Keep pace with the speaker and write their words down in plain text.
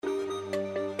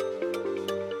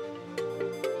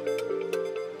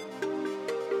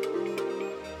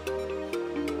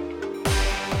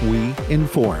we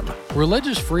inform.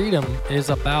 Religious freedom is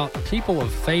about people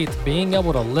of faith being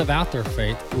able to live out their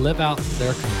faith, live out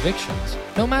their convictions,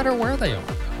 no matter where they are.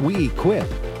 We equip.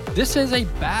 This is a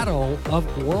battle of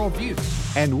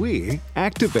worldviews. And we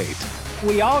activate.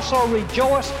 We also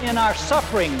rejoice in our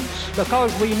sufferings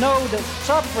because we know that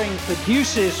suffering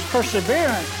produces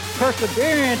perseverance,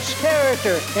 perseverance,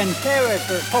 character, and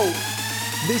character, hope.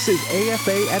 This is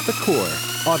AFA at the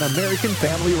Core on American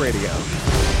Family Radio.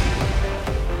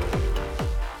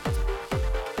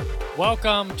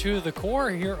 Welcome to The Core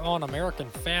here on American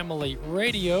Family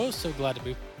Radio. So glad to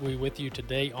be with you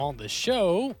today on the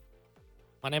show.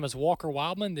 My name is Walker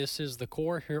Wildman. This is The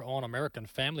Core here on American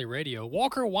Family Radio.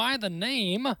 Walker, why the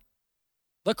name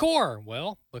The Core?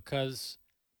 Well, because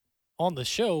on the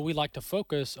show, we like to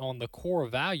focus on the core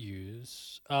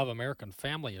values of American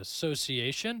Family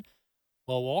Association.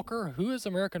 Well, Walker, who is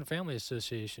American Family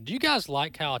Association? Do you guys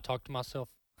like how I talk to myself?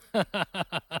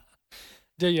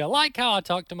 Do you like how I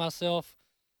talk to myself?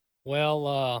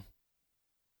 Well,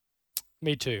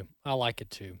 me too. I like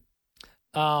it too.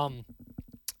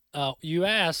 You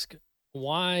ask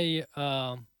why,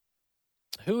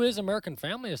 who is American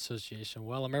Family Association?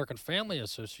 Well, American Family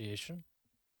Association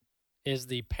is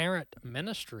the parent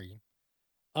ministry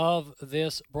of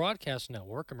this broadcast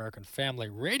network, American Family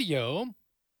Radio.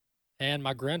 And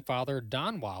my grandfather,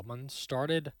 Don Wildman,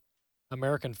 started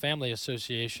American Family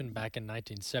Association back in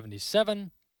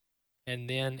 1977. And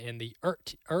then in the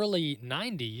early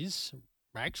 90s,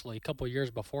 actually a couple of years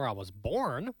before I was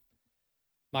born,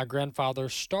 my grandfather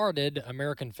started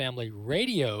American Family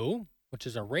Radio, which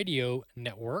is a radio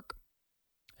network.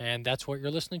 And that's what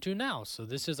you're listening to now. So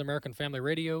this is American Family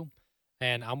Radio.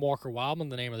 And I'm Walker Wildman.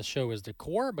 The name of the show is The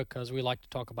Core because we like to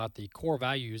talk about the core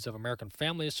values of American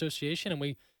Family Association. And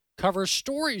we cover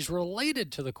stories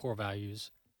related to the core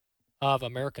values of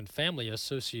American Family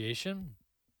Association.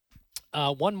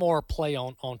 One more play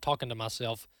on talking to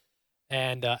myself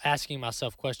and asking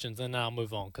myself questions, and then I'll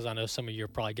move on because I know some of you are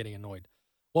probably getting annoyed.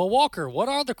 Well, Walker, what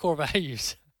are the core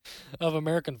values of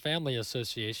American Family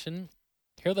Association?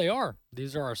 Here they are.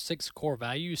 These are our 6 core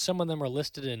values. Some of them are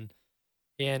listed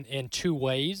in 2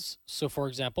 ways. So, for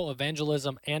example,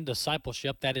 evangelism and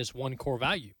discipleship, that is one core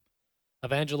value.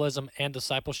 Evangelism and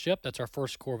discipleship, that's our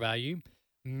first core value.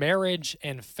 Marriage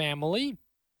and family,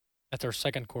 that's our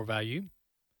second core value.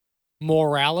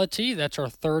 Morality, that's our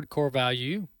third core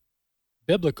value.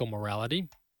 Biblical morality.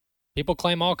 People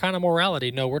claim all kind of morality.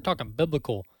 No, we're talking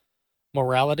biblical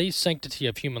morality. Sanctity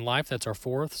of human life, that's our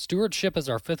fourth. Stewardship is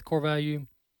our fifth core value.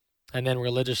 And then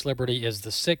religious liberty is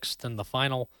the sixth and the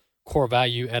final core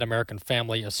value at American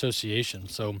Family Association.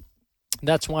 So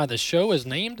that's why the show is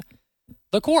named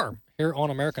The Core here on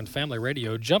American Family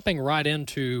Radio. Jumping right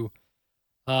into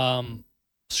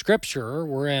Scripture,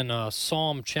 we're in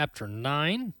Psalm chapter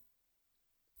 9.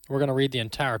 We're going to read the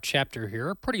entire chapter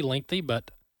here. Pretty lengthy,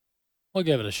 but we'll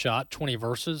give it a shot. 20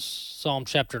 verses, Psalm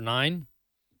chapter 9.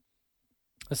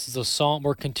 This is a psalm.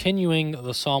 We're continuing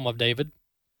the Psalm of David.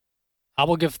 I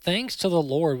will give thanks to the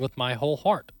Lord with my whole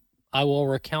heart. I will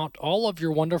recount all of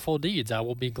your wonderful deeds. I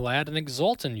will be glad and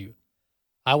exult in you.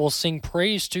 I will sing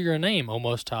praise to your name, O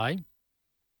Most High.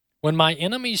 When my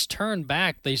enemies turn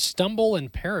back, they stumble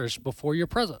and perish before your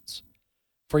presence.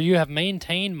 For you have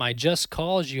maintained my just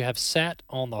cause. You have sat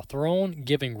on the throne,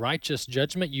 giving righteous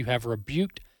judgment. You have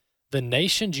rebuked the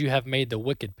nations. You have made the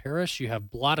wicked perish. You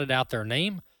have blotted out their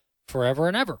name forever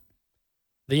and ever.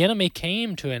 The enemy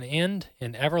came to an end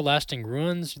in everlasting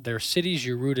ruins. Their cities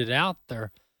you rooted out.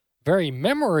 Their very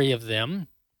memory of them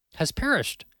has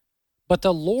perished. But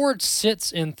the Lord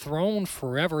sits enthroned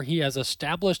forever. He has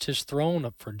established his throne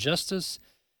up for justice,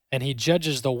 and he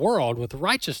judges the world with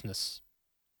righteousness.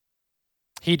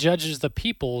 He judges the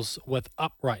peoples with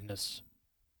uprightness.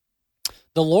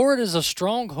 The Lord is a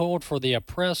stronghold for the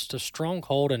oppressed, a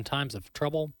stronghold in times of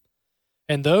trouble.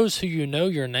 And those who know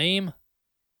your name,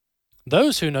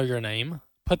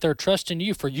 put their trust in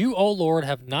you. For you, O Lord,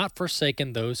 have not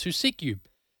forsaken those who seek you.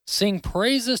 Sing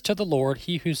praises to the Lord,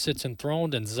 he who sits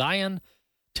enthroned in Zion.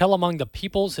 Tell among the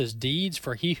peoples his deeds,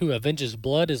 for he who avenges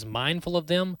blood is mindful of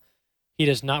them. He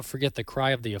does not forget the cry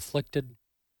of the afflicted.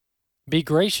 Be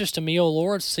gracious to me, O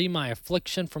Lord. See my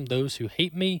affliction from those who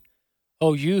hate me.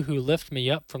 O you who lift me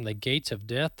up from the gates of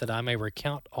death, that I may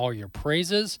recount all your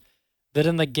praises, that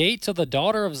in the gates of the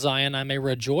daughter of Zion I may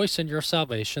rejoice in your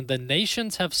salvation. The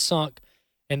nations have sunk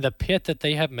in the pit that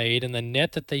they have made, in the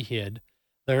net that they hid.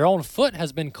 Their own foot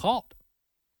has been caught.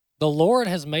 The Lord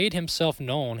has made himself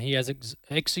known. He has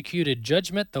executed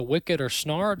judgment. The wicked are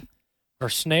snared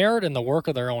in the work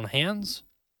of their own hands.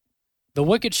 The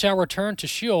wicked shall return to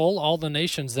Sheol, all the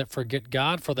nations that forget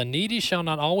God, for the needy shall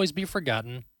not always be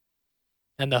forgotten,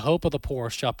 and the hope of the poor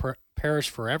shall perish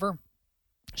forever,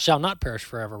 shall not perish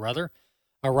forever, rather.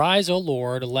 Arise, O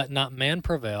Lord, let not man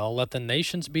prevail. Let the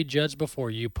nations be judged before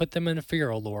you. Put them in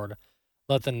fear, O Lord.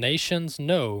 Let the nations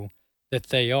know that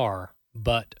they are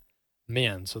but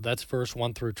men. So that's verse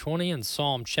 1 through 20 in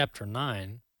Psalm chapter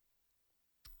 9.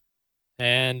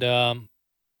 And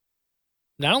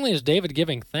not only is David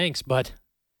giving thanks, but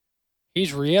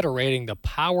he's reiterating the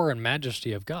power and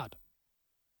majesty of God.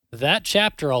 That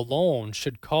chapter alone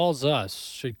should cause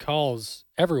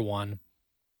everyone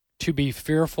to be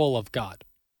fearful of God.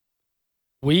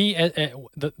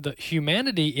 The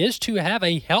humanity is to have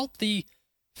a healthy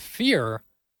fear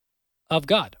of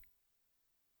God.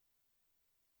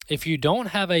 If you don't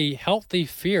have a healthy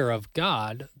fear of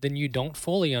God, then you don't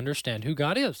fully understand who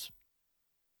God is.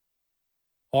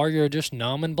 Or you're just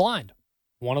numb and blind.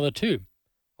 One of the two,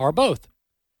 or both.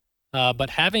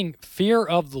 But having fear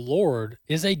of the Lord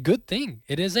is a good thing.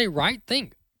 It is a right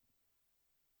thing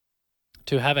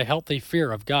to have a healthy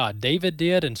fear of God. David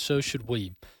did, and so should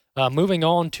we. Moving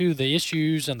on to the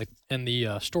issues and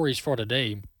the stories for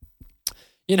today.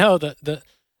 You know, the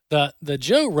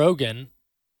Joe Rogan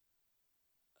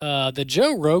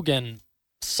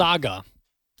saga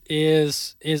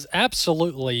is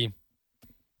absolutely,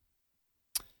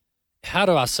 how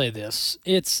do I say this?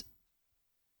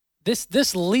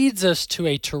 This leads us to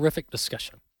a terrific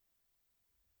discussion.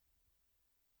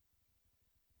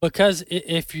 Because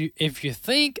if you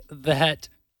think that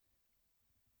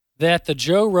the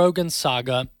Joe Rogan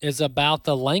saga is about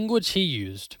the language he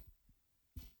used,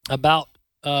 about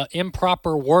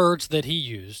improper words that he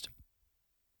used,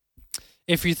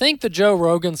 if you think the Joe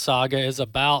Rogan saga is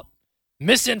about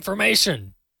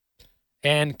misinformation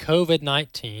and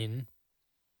COVID-19,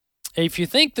 if you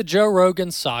think the Joe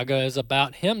Rogan saga is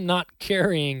about him not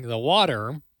carrying the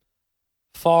water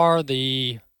for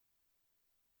the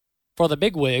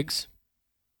bigwigs,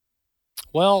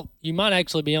 well, you might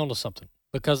actually be onto something,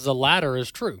 because the latter is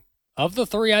true. Of the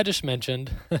three I just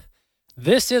mentioned,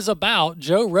 this is about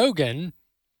Joe Rogan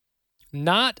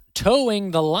not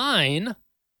towing the line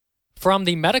from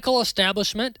the medical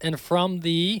establishment and from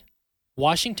the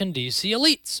Washington, D.C.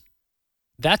 elites.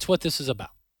 That's what this is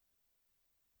about.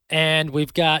 And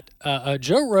we've got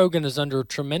Joe Rogan is under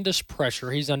tremendous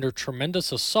pressure. He's under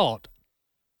tremendous assault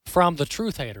from the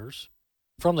truth haters,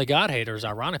 from the God haters,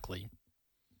 ironically.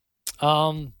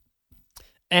 And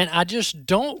I just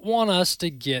don't want us to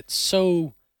get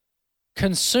so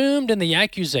consumed in the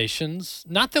accusations.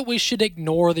 Not that we should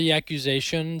ignore the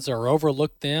accusations or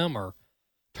overlook them or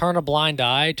turn a blind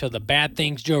eye to the bad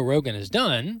things Joe Rogan has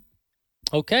done.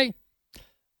 Okay?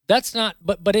 That's not,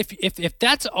 but if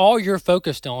that's all you're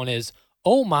focused on is,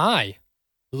 oh my,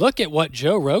 look at what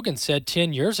Joe Rogan said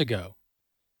 10 years ago.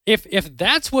 If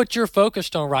that's what you're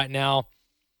focused on right now,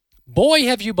 boy,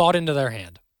 have you bought into their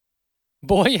hand.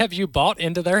 Boy, have you bought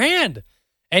into their hand.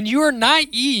 And you are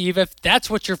naive if that's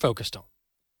what you're focused on.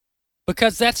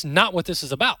 Because that's not what this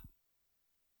is about.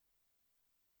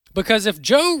 Because if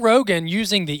Joe Rogan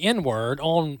using the N-word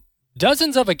on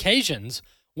dozens of occasions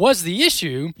was the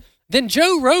issue, then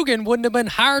Joe Rogan wouldn't have been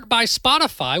hired by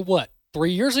Spotify,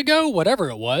 3 years ago? Whatever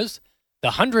it was.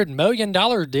 The $100 million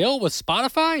deal with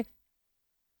Spotify?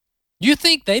 You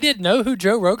think they didn't know who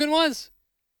Joe Rogan was?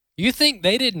 You think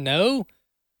they didn't know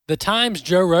the times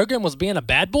Joe Rogan was being a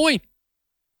bad boy?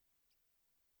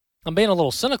 I'm being a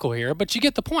little cynical here, but you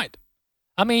get the point.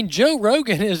 I mean, Joe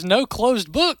Rogan is no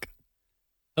closed book.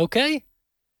 Okay?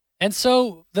 And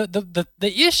so the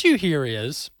issue here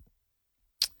is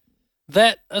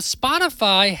that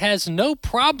Spotify has no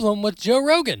problem with Joe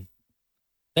Rogan.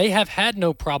 They have had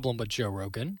no problem with Joe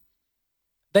Rogan.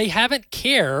 They haven't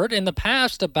cared in the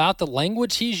past about the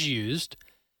language he's used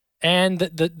and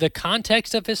the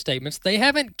context of his statements. They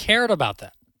haven't cared about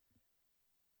that.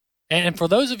 And for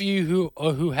those of you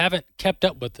who haven't kept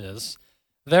up with this,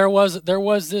 there was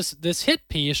this hit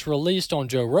piece released on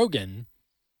Joe Rogan.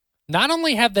 Not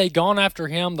only have they gone after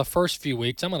him the first few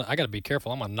weeks, I got to be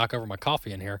careful. I'm going to knock over my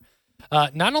coffee in here.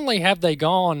 Not only have they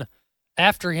gone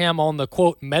after him on the,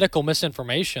 quote, medical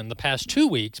misinformation the past 2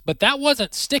 weeks, but that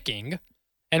wasn't sticking.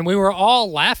 And we were all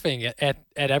laughing at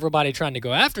everybody trying to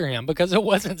go after him because it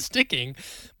wasn't sticking,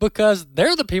 because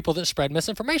they're the people that spread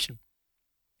misinformation.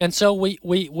 And so we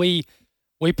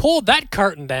pulled that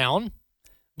curtain down,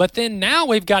 but then now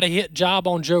we've got a hit job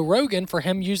on Joe Rogan for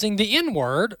him using the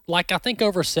N-word, like I think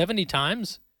over 70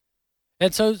 times.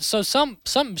 And so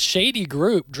some shady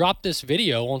group dropped this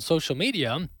video on social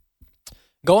media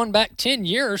going back 10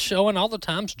 years showing all the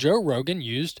times Joe Rogan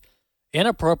used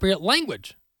inappropriate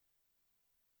language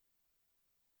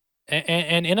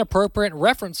and inappropriate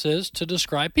references to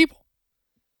describe people.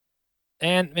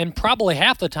 And probably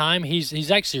half the time he's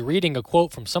actually reading a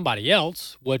quote from somebody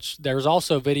else, which there's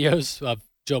also videos of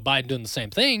Joe Biden doing the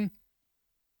same thing.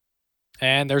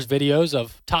 And there's videos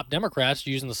of top Democrats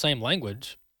using the same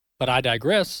language, but I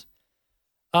digress.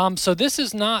 So this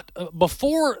is not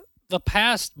before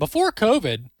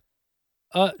COVID.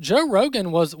 Joe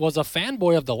Rogan was a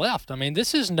fanboy of the left. I mean,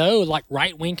 this is no like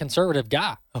right-wing conservative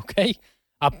guy. Okay,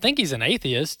 I think he's an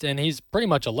atheist and he's pretty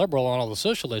much a liberal on all the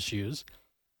social issues.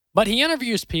 But he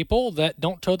interviews people that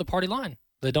don't toe the party line.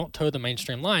 They don't toe the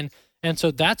mainstream line. And so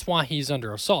that's why he's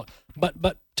under assault.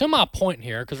 But to my point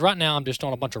here, because right now I'm just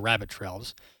on a bunch of rabbit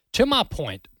trails. To my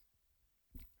point,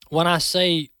 when I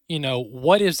say,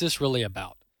 what is this really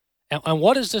about? And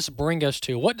what does this bring us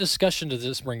to? What discussion does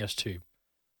this bring us to?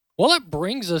 Well, it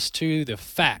brings us to the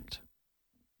fact,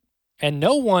 and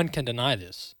no one can deny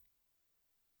this,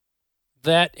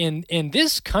 that in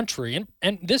this country,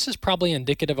 and this is probably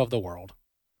indicative of the world,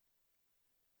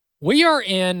 we are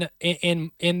in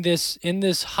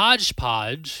this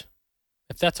hodgepodge,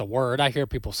 if that's a word. I hear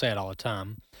people say it all the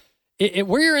time.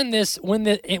 We're in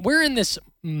this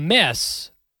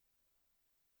mess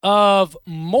of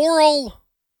moral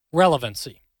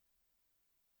relevancy.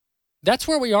 That's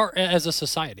where we are as a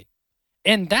society,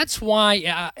 and that's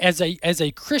why, as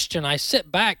a Christian, I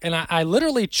sit back and I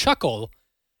literally chuckle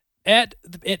at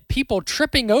people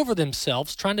tripping over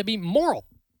themselves trying to be moral.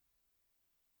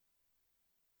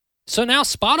 So now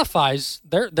Spotify's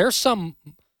there's some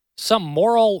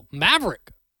moral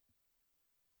maverick.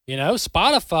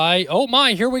 Spotify, oh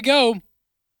my, here we go.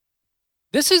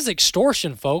 This is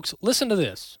extortion, folks. Listen to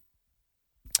this.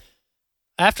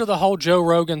 After the whole Joe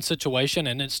Rogan situation,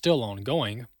 and it's still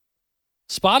ongoing,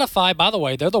 Spotify, by the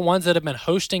way, they're the ones that have been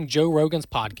hosting Joe Rogan's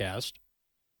podcast.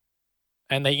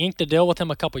 And they inked a deal with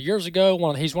him a couple years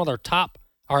ago. He's their top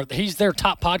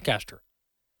podcaster.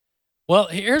 Well,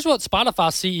 here's what Spotify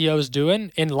CEO is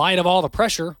doing in light of all the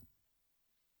pressure.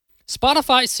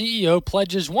 Spotify CEO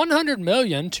pledges $100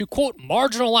 million to, quote,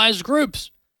 marginalized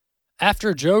groups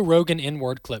after Joe Rogan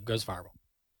N-word clip goes viral.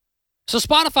 So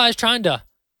Spotify is trying to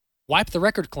wipe the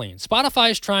record clean.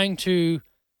 Spotify is trying to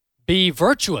be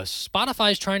virtuous.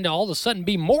 Spotify is trying to all of a sudden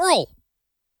be moral.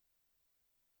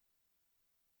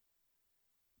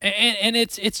 And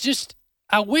it's just,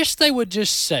 I wish they would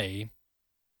just say,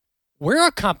 we're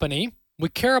a company, we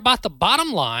care about the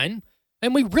bottom line,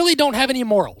 and we really don't have any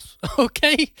morals,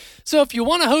 okay? So if you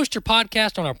want to host your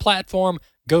podcast on our platform,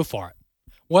 go for it.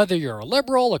 Whether you're a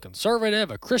liberal, a conservative,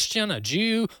 a Christian, a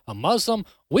Jew, a Muslim,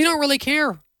 we don't really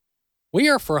care. We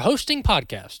are for hosting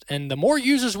podcasts, and the more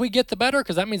users we get, the better,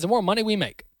 because that means the more money we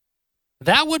make.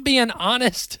 That would be an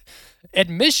honest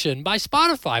admission by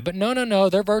Spotify, but no,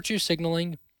 they're virtue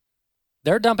signaling.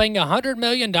 They're dumping $100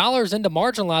 million into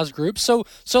marginalized groups. So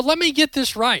let me get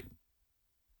this right.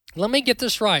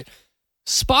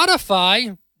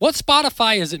 Spotify, what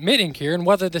Spotify is admitting here, and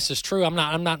whether this is true, I'm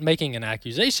not making an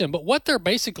accusation, but what they're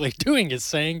basically doing is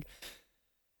saying,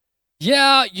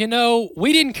 yeah,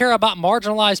 we didn't care about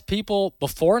marginalized people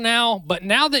before now, but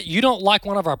now that you don't like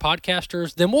one of our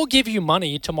podcasters, then we'll give you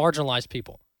money to marginalize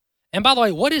people. And by the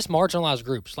way, what is marginalized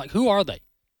groups? Like, who are they?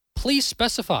 Please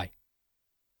specify.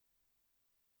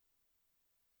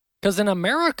 Because in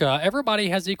America, everybody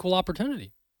has equal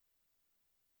opportunity.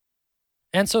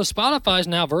 And so Spotify is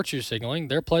now virtue signaling.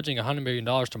 They're pledging $100 million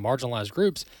to marginalized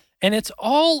groups. And it's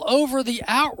all over the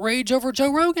outrage over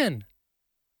Joe Rogan.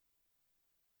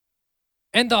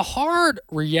 And the hard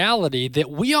reality that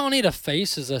we all need to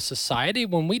face as a society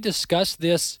when we discuss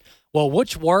this, well,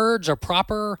 which words are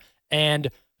proper and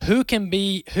who can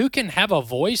have a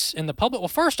voice in the public. Well,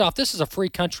 first off, this is a free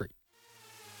country.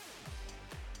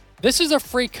 This is a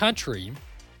free country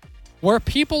where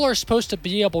people are supposed to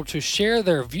be able to share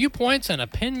their viewpoints and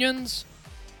opinions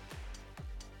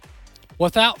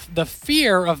without the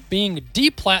fear of being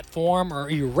deplatformed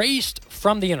or erased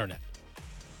from the internet.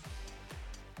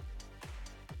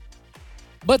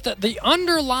 But the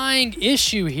underlying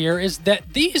issue here is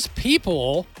that these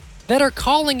people that are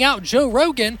calling out Joe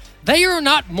Rogan, they are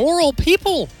not moral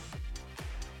people.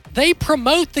 They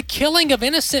promote the killing of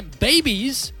innocent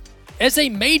babies as a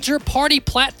major party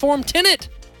platform tenet.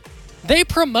 They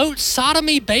promote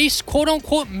sodomy-based,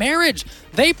 quote-unquote, marriage.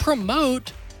 They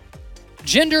promote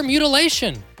gender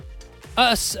mutilation,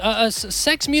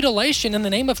 sex mutilation in the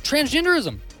name of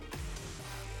transgenderism.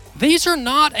 These are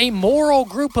not a moral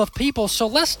group of people, so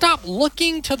let's stop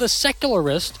looking to the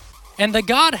secularists and the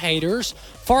God haters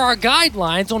for our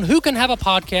guidelines on who can have a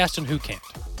podcast and who can't.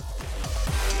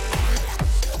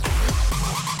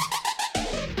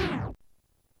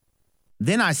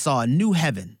 Then I saw a new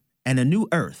heaven and a new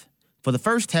earth, for the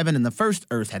first heaven and the first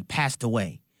earth had passed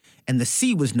away, and the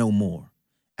sea was no more.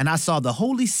 And I saw the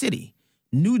holy city,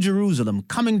 New Jerusalem,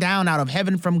 coming down out of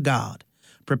heaven from God,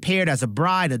 prepared as a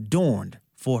bride adorned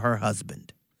for her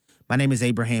husband. My name is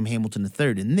Abraham Hamilton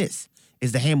III, and this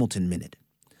is the Hamilton Minute.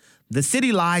 The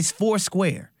city lies 4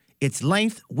 square, its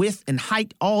length, width, and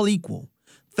height all equal,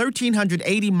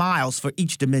 1,380 miles for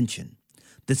each dimension.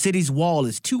 The city's wall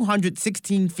is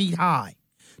 216 feet high,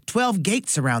 12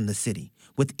 gates around the city,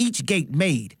 with each gate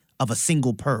made of a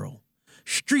single pearl.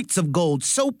 Streets of gold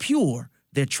so pure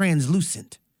they're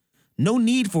translucent. No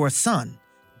need for a sun.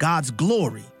 God's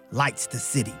glory lights the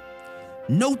city.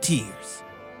 No tears,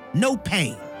 no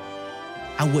pain.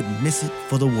 I wouldn't miss it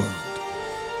for the world.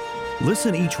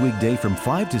 Listen each weekday from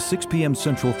 5 to 6 p.m.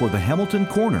 Central for the Hamilton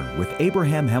Corner with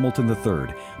Abraham Hamilton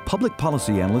III, Public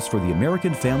Policy Analyst for the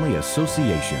American Family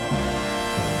Association.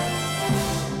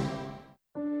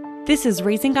 This is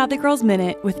Raising Godly Girls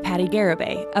Minute with Patty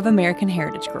Garibay of American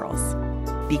Heritage Girls.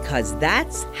 Because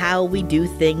that's how we do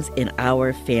things in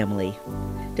our family.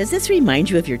 Does this remind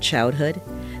you of your childhood?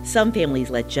 Some families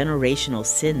let generational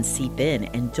sins seep in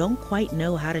and don't quite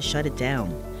know how to shut it down.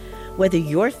 Whether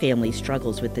your family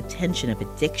struggles with the tension of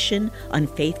addiction,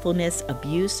 unfaithfulness,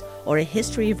 abuse, or a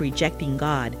history of rejecting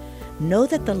God, know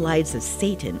that the lives of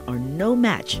Satan are no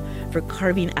match for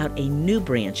carving out a new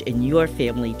branch in your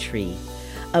family tree.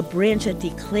 A branch that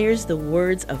declares the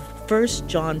words of 1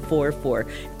 John 4:4,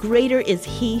 "Greater is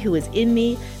he who is in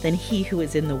me than he who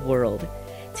is in the world."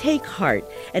 Take heart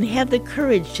and have the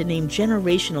courage to name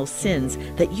generational sins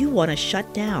that you want to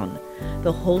shut down.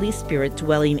 The Holy Spirit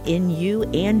dwelling in you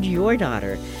and your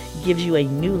daughter gives you a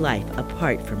new life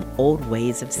apart from old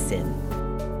ways of sin.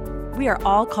 We are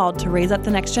all called to raise up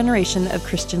the next generation of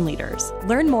Christian leaders.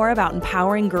 Learn more about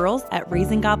empowering girls at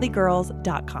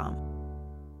raisinggodlygirls.com.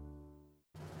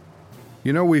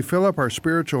 You know, we fill up our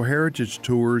spiritual heritage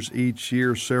tours each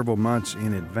year several months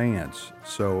in advance,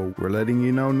 so we're letting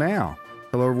you know now.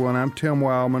 Hello, everyone. I'm Tim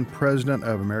Wildman, president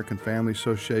of American Family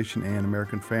Association and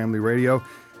American Family Radio.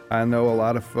 I know a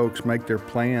lot of folks make their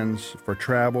plans for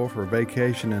travel, for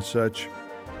vacation and such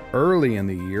early in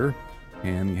the year,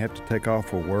 and you have to take off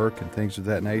for work and things of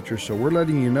that nature. So we're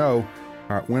letting you know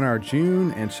when our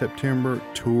June and September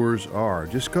tours are.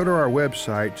 Just go to our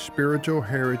website,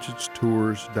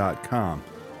 spiritualheritagetours.com.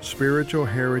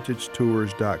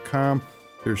 spiritualheritagetours.com.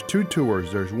 There's 2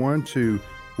 tours. There's one to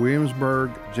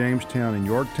Williamsburg, Jamestown, and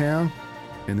Yorktown,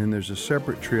 and then there's a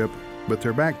separate trip, but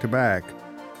they're back-to-back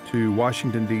to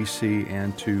Washington, D.C.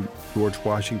 and to George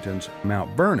Washington's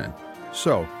Mount Vernon.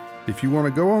 So, if you want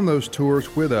to go on those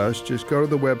tours with us, just go to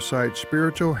the website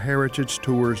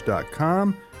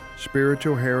spiritualheritagetours.com,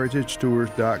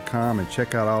 spiritualheritagetours.com, and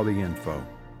check out all the info.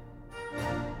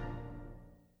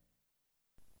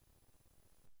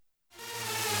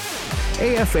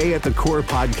 AFA at the Core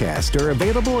podcasts are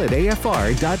available at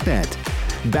afr.net.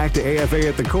 Back to AFA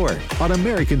at the Core on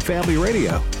American Family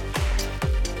Radio.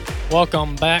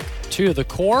 Welcome back to The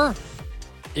Core.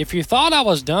 If you thought I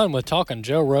was done with talking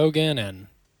Joe Rogan and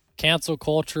cancel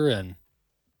culture and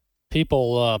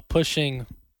people pushing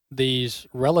these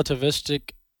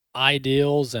relativistic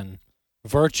ideals and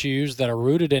virtues that are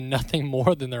rooted in nothing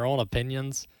more than their own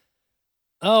opinions,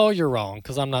 oh, you're wrong,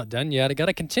 because I'm not done yet. I got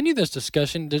to continue this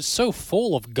discussion. It's so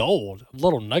full of gold, of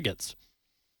little nuggets.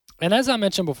 And as I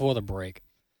mentioned before the break,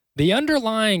 the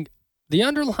underlying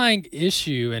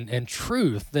issue and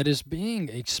truth that is being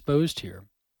exposed here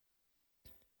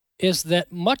is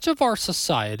that much of our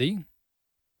society,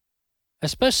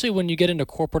 especially when you get into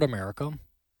corporate America,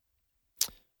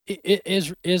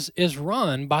 is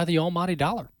run by the almighty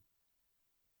dollar.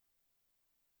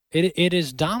 It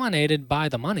is dominated by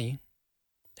the money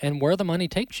and where the money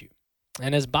takes you.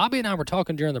 And as Bobby and I were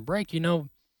talking during the break, you know,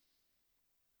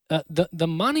 the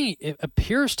money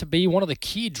appears to be one of the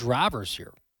key drivers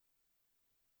here.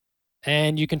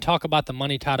 And you can talk about the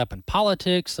money tied up in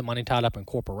politics, the money tied up in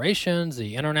corporations,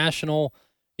 the international,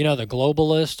 you know, the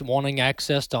globalist wanting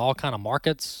access to all kind of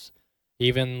markets,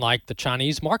 even like the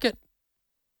Chinese market,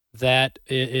 that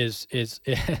is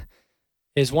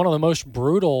one of the most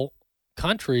brutal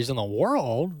countries in the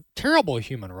world, terrible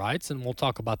human rights, and we'll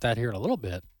talk about that here in a little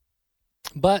bit.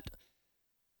 But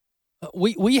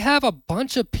we have a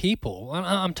bunch of people,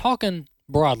 I'm talking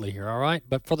broadly here, all right?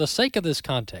 But for the sake of this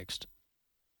context,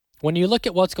 when you look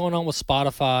at what's going on with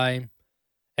Spotify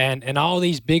and all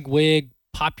these big wig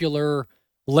popular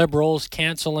liberals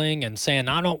canceling and saying,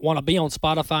 I don't want to be on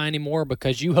Spotify anymore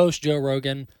because you host Joe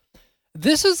Rogan,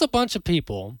 this is a bunch of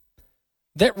people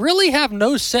that really have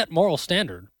no set moral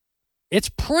standard. It's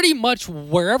pretty much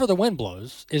wherever the wind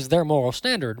blows is their moral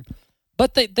standard.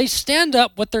 But they stand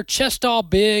up with their chest all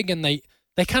big and they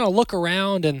kind of look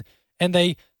around and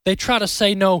they they try to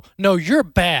say, no, you're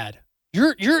bad.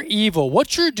 You're evil.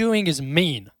 What you're doing is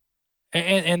mean.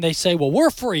 And they say, well, we're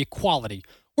for equality.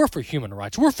 We're for human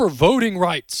rights. We're for voting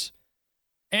rights.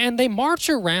 And they march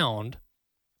around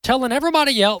telling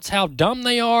everybody else how dumb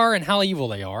they are and how evil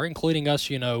they are, including us,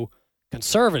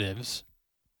 conservatives.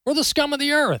 We're the scum of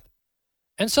the earth.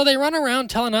 And so they run around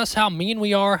telling us how mean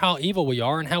we are, how evil we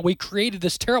are, and how we created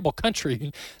this terrible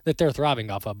country that they're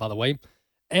thriving off of, by the way.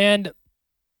 And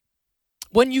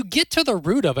when you get to the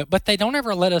root of it, but they don't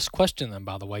ever let us question them,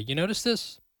 by the way. You notice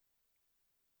this?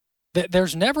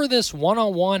 There's never this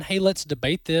one-on-one, hey, let's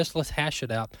debate this, let's hash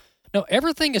it out. No,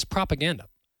 everything is propaganda.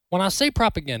 When I say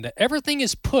propaganda, everything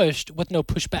is pushed with no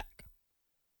pushback.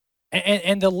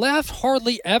 And the left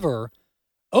hardly ever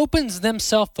opens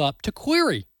themselves up to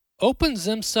query, opens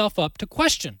themselves up to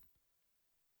question.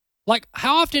 Like,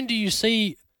 how often do you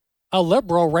see a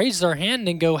liberal raise their hand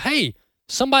and go, hey,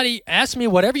 somebody ask me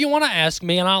whatever you want to ask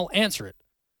me and I'll answer it?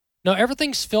 No,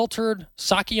 everything's filtered.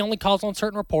 Psaki only calls on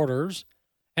certain reporters,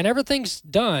 and everything's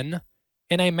done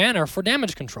in a manner for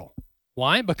damage control.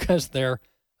 Why? Because their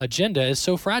agenda is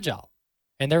so fragile,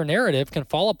 and their narrative can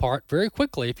fall apart very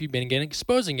quickly if you've been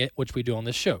exposing it, which we do on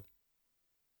this show.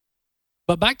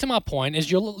 But back to my point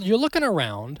is you're looking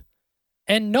around,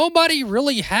 and nobody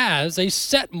really has a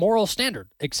set moral standard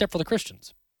except for the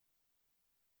Christians.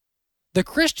 The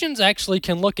Christians actually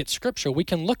can look at Scripture. We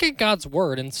can look at God's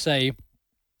Word and say,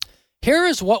 here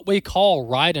is what we call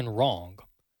right and wrong,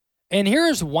 and here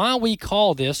is why we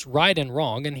call this right and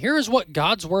wrong, and here is what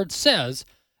God's Word says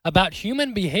about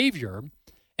human behavior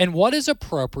and what is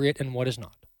appropriate and what is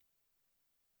not.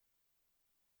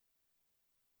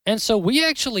 And so we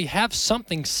actually have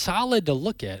something solid to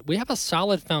look at. We have a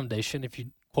solid foundation if you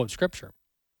quote Scripture.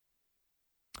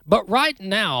 But right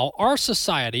now, our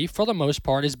society, for the most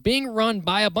part, is being run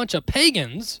by a bunch of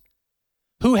pagans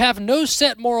who have no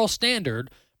set moral standard,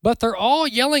 but they're all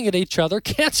yelling at each other,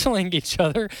 canceling each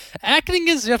other, acting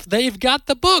as if they've got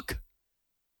the book,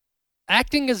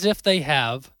 acting as if they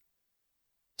have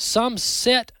some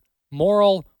set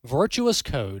moral, virtuous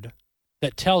code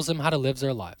that tells them how to live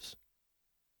their lives.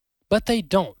 But they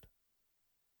don't.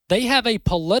 They have a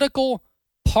political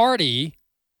party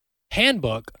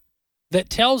handbook that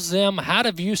tells them how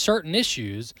to view certain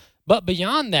issues, but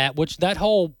beyond that, which that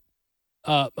whole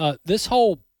this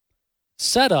whole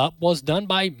setup was done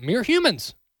by mere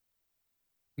humans,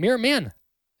 mere men,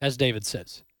 as David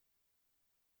says.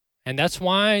 And that's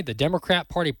why the Democrat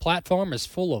Party platform is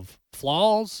full of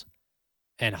flaws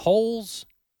and holes,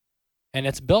 and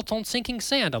it's built on sinking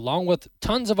sand, along with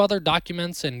tons of other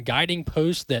documents and guiding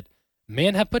posts that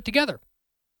men have put together.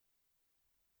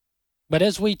 But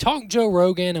as we talk Joe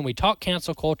Rogan and we talk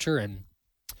cancel culture, and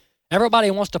everybody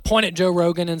wants to point at Joe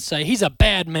Rogan and say, he's a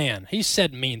bad man. He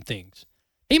said mean things.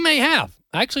 He may have.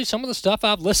 Actually, some of the stuff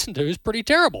I've listened to is pretty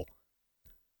terrible.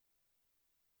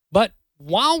 But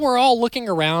while we're all looking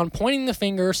around, pointing the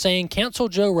finger, saying, cancel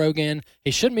Joe Rogan,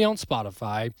 he shouldn't be on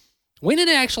Spotify, we need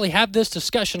to actually have this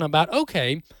discussion about,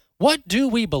 okay, what do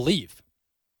we believe?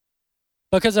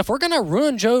 Because if we're going to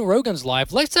ruin Joe Rogan's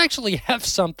life, let's actually have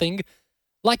something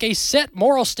like a set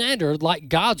moral standard like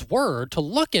God's Word to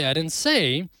look at and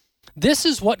say, this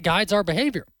is what guides our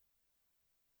behavior.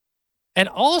 And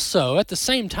also, at the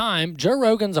same time, Joe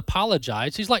Rogan's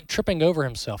apologized. He's like tripping over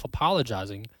himself,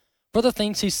 apologizing for the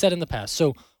things he's said in the past.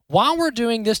 So while we're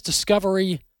doing this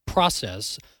discovery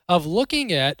process of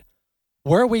looking at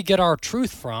where we get our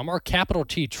truth from, our capital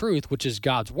T truth, which is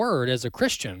God's Word as a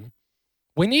Christian,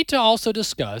 we need to also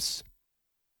discuss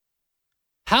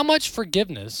how much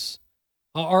forgiveness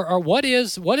or what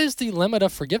is the limit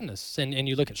of forgiveness. And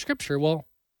you look at Scripture, well,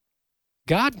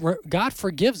 God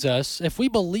forgives us. If we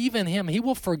believe in Him, He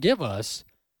will forgive us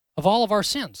of all of our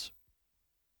sins.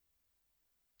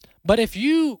 But if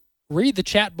you read the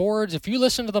chat boards, if you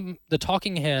listen to the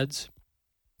talking heads,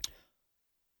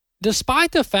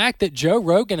 despite the fact that Joe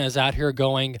Rogan is out here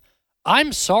going,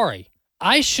 I'm sorry,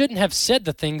 I shouldn't have said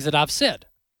the things that I've said,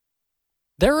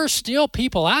 there are still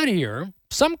people out here,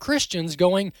 some Christians,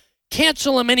 going,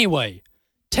 cancel him anyway,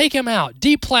 take him out,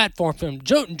 deplatform him,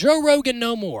 Joe Rogan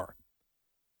no more.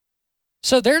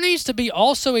 So there needs to be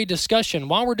also a discussion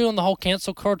while we're doing the whole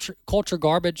cancel culture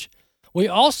garbage. We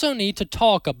also need to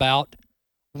talk about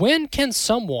when can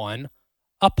someone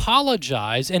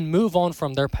apologize and move on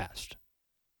from their past.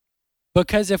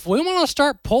 Because if we want to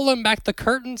start pulling back the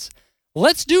curtains,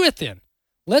 let's do it then.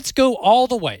 Let's go all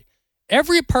the way.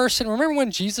 Every person, remember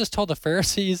when Jesus told the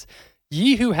Pharisees,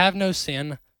 ye who have no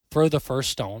sin, throw the first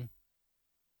stone.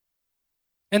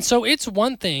 And so it's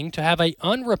one thing to have an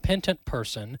unrepentant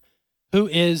person who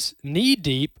is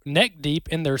knee-deep, neck-deep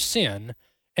in their sin,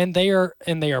 and they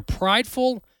are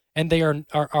prideful, and they are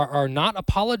not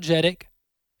apologetic,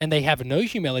 and they have no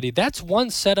humility. That's one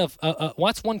set of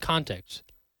what's one context.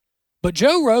 But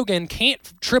Joe Rogan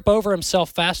can't trip over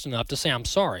himself fast enough to say, I'm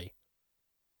sorry.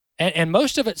 And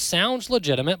most of it sounds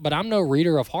legitimate, but I'm no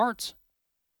reader of hearts.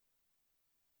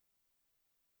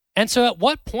 And so at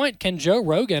what point can Joe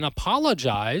Rogan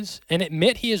apologize and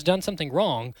admit he has done something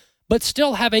wrong, but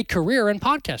still have a career in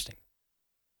podcasting?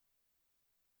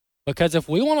 Because if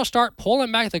we want to start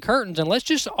pulling back the curtains, and let's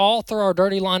just all throw our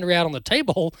dirty laundry out on the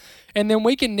table, and then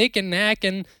we can nick and knack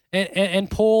and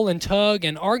pull and tug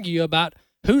and argue about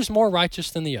who's more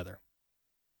righteous than the other.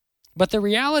 But the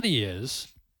reality is,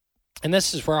 and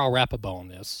this is where I'll wrap a bow on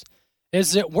this,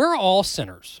 is that we're all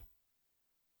sinners.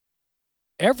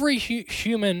 Every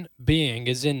human being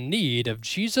is in need of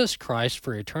Jesus Christ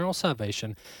for eternal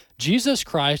salvation. Jesus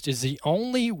Christ is the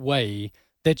only way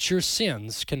that your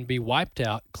sins can be wiped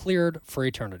out, cleared for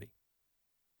eternity.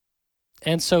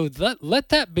 And so let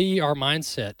that be our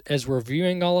mindset as we're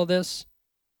viewing all of this,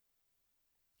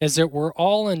 is that we're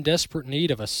all in desperate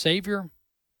need of a Savior,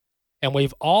 and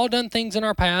we've all done things in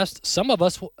our past. Some of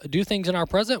us will do things in our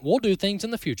present. We'll do things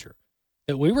in the future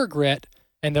that we regret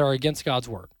and that are against God's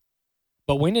word.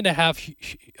 But we need to have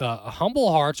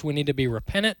humble hearts. We need to be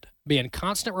repentant, be in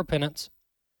constant repentance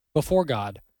before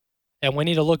God, and we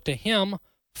need to look to Him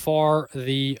for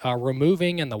the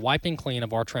removing and the wiping clean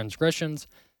of our transgressions.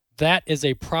 That is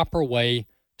a proper way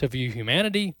to view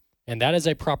humanity, and that is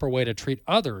a proper way to treat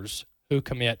others who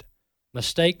commit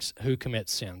mistakes, who commit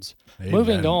sins.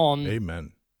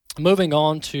 Amen. Moving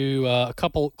on to a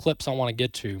couple clips I want to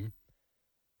get to.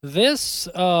 This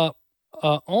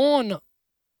on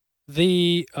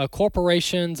the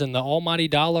corporations and the almighty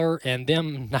dollar and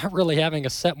them not really having a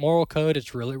set moral code.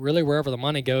 It's really wherever the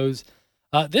money goes.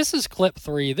 This is clip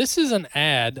 3. This is an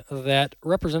ad that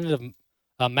Representative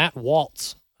Matt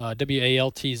Waltz,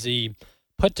 W-A-L-T-Z,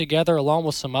 put together along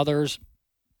with some others,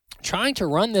 trying to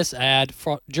run this ad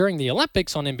during the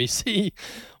Olympics on NBC.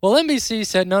 Well, NBC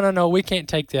said, no, we can't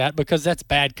take that because that's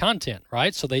bad content,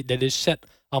 right? So they just set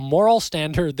a moral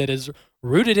standard that is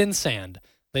rooted in sand.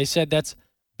 They said that's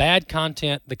bad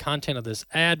content, the content of this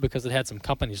ad, because it had some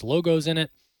companies' logos in it.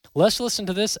 Let's listen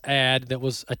to this ad that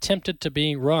was attempted to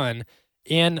be run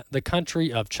in the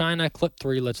country of China. Clip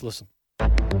 3, let's listen.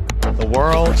 The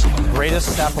world's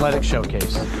greatest athletic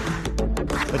showcase.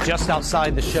 But just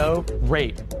outside the show,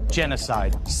 rape,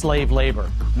 genocide, slave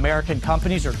labor. American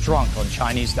companies are drunk on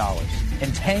Chinese dollars,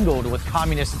 entangled with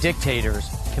communist dictators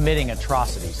committing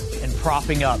atrocities and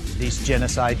propping up these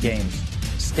genocide games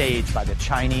staged by the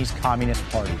Chinese Communist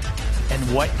Party.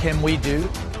 And what can we do?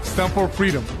 Stand for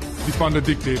freedom. Defund the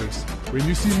dictators. When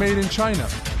you see made in China,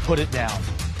 put it down.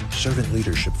 Servant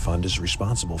Leadership Fund is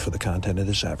responsible for the content of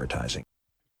this advertising.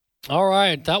 All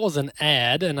right, that was an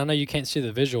ad, and I know you can't see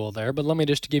the visual there, but let me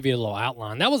just give you a little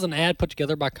outline. That was an ad put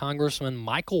together by Congressman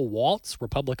Michael Waltz,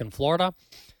 Republican, Florida.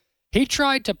 He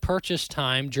tried to purchase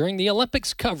time during the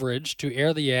Olympics coverage to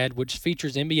air the ad, which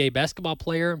features NBA basketball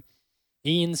player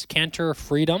Enes Kanter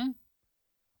Freedom,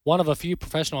 one of a few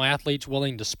professional athletes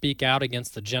willing to speak out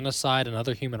against the genocide and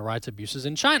other human rights abuses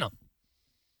in China.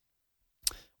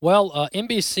 Well,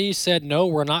 NBC said, no,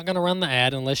 we're not going to run the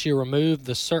ad unless you remove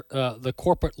the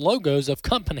corporate logos of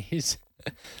companies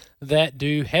that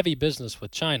do heavy business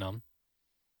with China.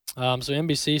 So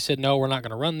NBC said, no, we're not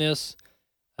going to run this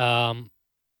on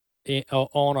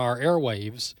our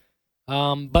airwaves.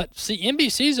 But see,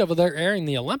 NBC's over there airing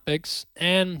the Olympics,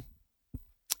 and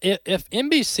if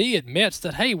NBC admits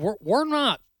that, hey,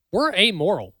 we're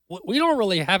amoral. We don't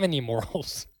really have any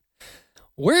morals.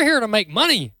 We're here to make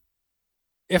money.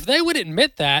 If they would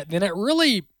admit that, then it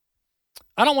really,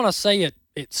 I don't want to say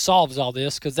it solves all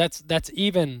this, because that's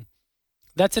an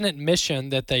admission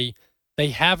that they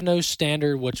have no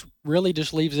standard, which really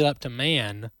just leaves it up to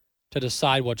man to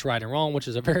decide what's right and wrong, which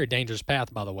is a very dangerous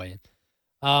path, by the way.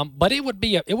 But it would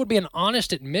be an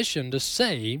honest admission to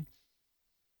say,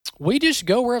 we just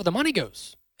go wherever the money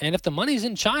goes. And if the money's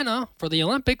in China for the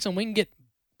Olympics and we can get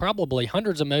probably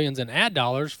hundreds of millions in ad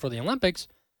dollars for the Olympics,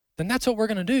 then that's what we're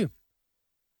going to do.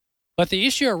 But the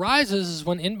issue arises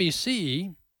when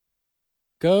NBC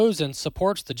goes and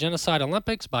supports the Genocide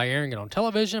Olympics by airing it on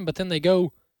television, but then they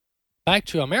go back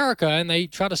to America and they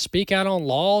try to speak out on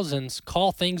laws and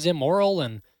call things immoral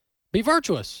and be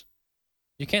virtuous.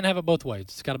 You can't have it both ways.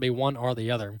 It's got to be one or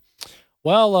the other.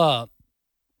 Well,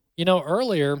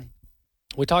 earlier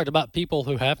we talked about people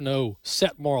who have no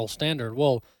set moral standard.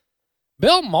 Well,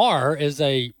 Bill Maher is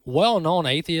a well-known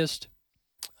atheist,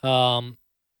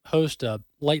 host a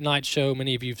late-night show.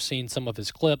 Many of you have seen some of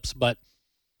his clips, but,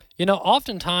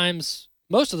 oftentimes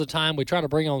most of the time we try to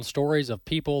bring on stories of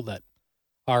people that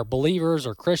are believers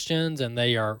or Christians, and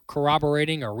they are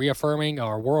corroborating or reaffirming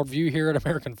our worldview here at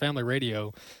American Family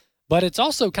Radio. But it's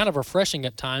also kind of refreshing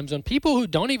at times when people who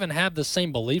don't even have the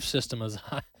same belief system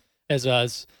as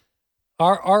us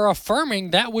are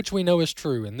affirming that which we know is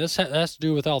true. And this has to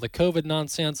do with all the COVID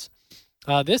nonsense.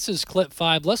 This is clip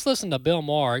 5. Let's listen to Bill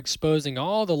Maher exposing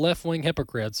all the left-wing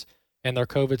hypocrites and their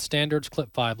COVID standards.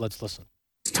 Clip 5, let's listen.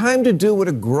 It's time to do what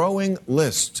a growing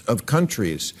list of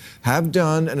countries have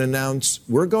done and announce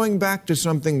we're going back to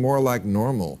something more like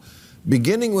normal,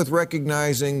 beginning with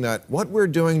recognizing that what we're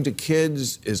doing to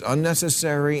kids is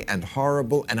unnecessary and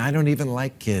horrible, and I don't even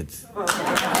like kids.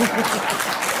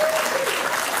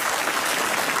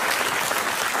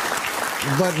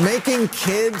 But making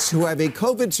kids who have a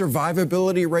COVID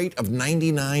survivability rate of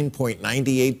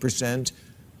 99.98%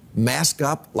 mask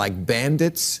up like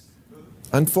bandits,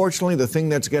 unfortunately, the thing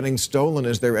that's getting stolen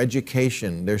is their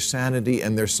education, their sanity,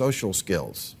 and their social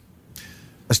skills.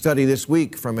 A study this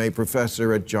week from a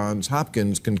professor at Johns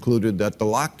Hopkins concluded that the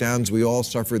lockdowns we all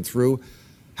suffered through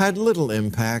had little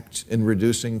impact in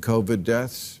reducing COVID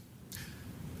deaths.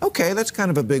 Okay, that's kind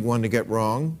of a big one to get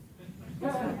wrong.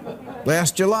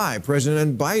 Last July,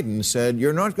 President Biden said,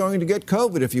 "You're not going to get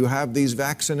COVID if you have these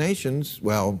vaccinations."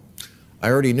 Well,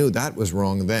 I already knew that was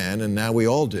wrong then, and now we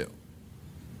all do.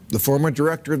 The former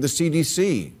director of the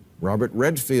CDC, Robert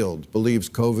Redfield, believes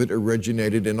COVID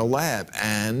originated in a lab,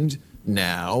 and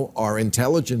now our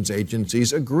intelligence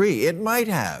agencies agree it might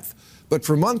have. But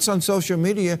for months on social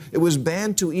media, it was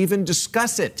banned to even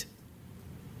discuss it.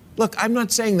 Look, I'm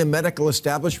not saying the medical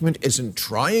establishment isn't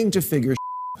trying to figure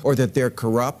or that they're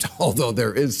corrupt, although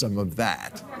there is some of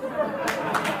that.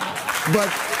 But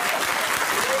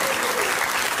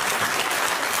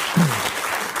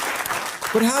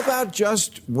how about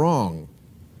just wrong?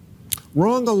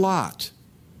 Wrong a lot.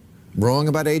 Wrong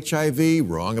about HIV,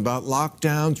 wrong about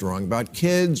lockdowns, wrong about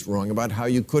kids, wrong about how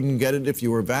you couldn't get it if you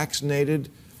were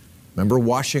vaccinated. Remember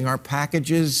washing our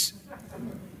packages?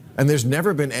 And there's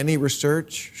never been any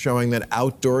research showing that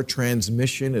outdoor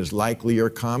transmission is likely or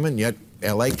common, yet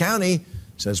LA County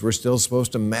says we're still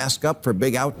supposed to mask up for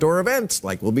big outdoor events,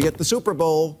 like we'll be at the Super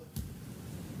Bowl.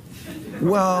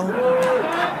 Well,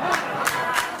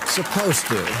 supposed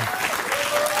to.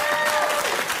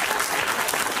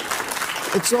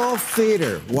 It's all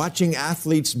theater, watching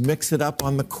athletes mix it up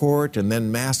on the court and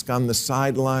then mask on the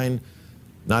sideline,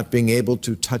 not being able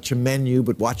to touch a menu,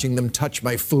 but watching them touch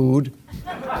my food.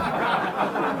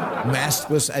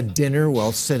 Maskless at dinner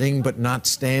while sitting but not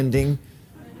standing.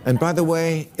 And by the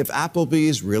way, if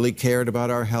Applebee's really cared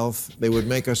about our health, they would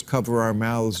make us cover our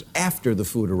mouths after the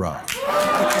food arrived.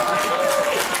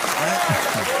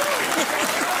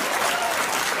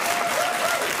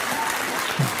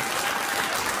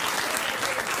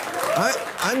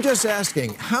 I'm just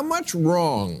asking, how much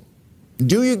wrong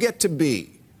do you get to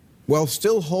be while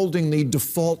still holding the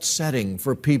default setting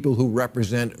for people who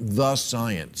represent the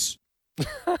science?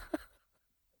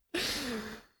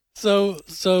 So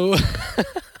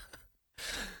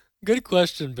good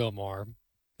question, Bill Maher.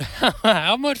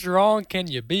 How much wrong can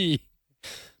you be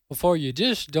before you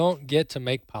just don't get to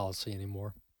make policy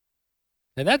anymore?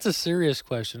 And that's a serious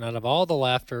question out of all the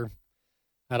laughter,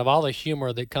 out of all the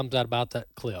humor that comes out about that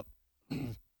clip.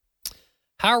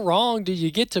 How wrong do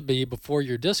you get to be before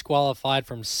you're disqualified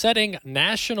from setting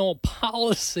national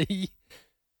policy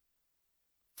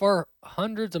for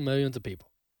hundreds of millions of people?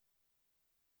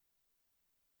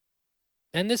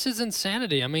 And this is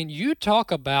insanity. I mean, you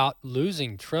talk about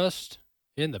losing trust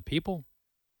in the people.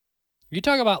 You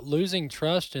talk about losing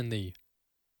trust in the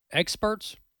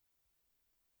experts.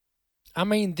 I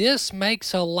mean, this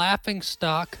makes a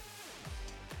laughingstock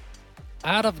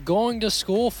out of going to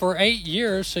school for 8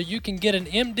 years so you can get an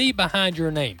MD behind your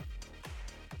name.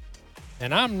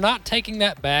 And I'm not taking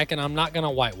that back, and I'm not going to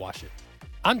whitewash it.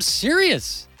 I'm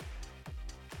serious.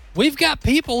 We've got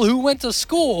people who went to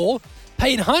school,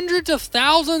 paid hundreds of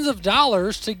thousands of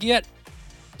dollars to get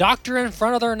doctor in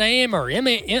front of their name or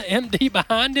MD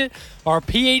behind it or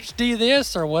PhD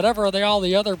this or whatever all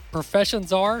the other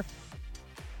professions are.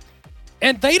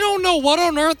 And they don't know what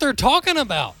on earth they're talking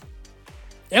about.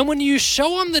 And when you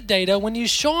show them the data, when you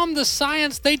show them the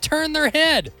science, they turn their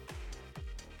head.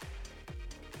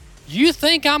 You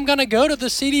think I'm going to go to the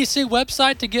CDC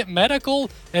website to get medical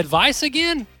advice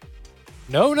again?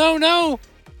 No, no, no.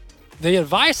 The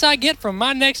advice I get from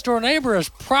my next door neighbor is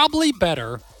probably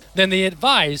better than the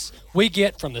advice we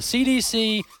get from the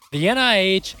CDC, the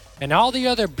NIH, and all the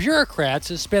other bureaucrats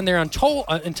that spend their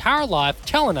entire life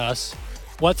telling us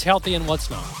what's healthy and what's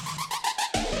not.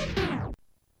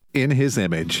 In His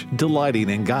Image, delighting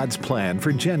in God's plan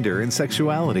for gender and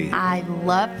sexuality. I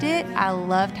loved it. I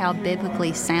loved how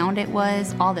biblically sound it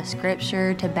was, all the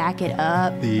scripture to back it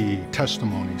up. The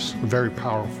testimonies were very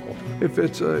powerful. If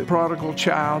it's a prodigal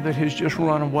child that has just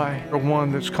run away or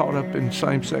one that's caught up in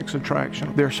same-sex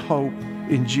attraction, there's hope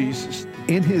in Jesus.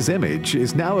 In His Image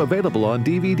is now available on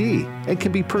DVD and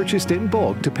can be purchased in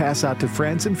bulk to pass out to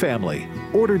friends and family.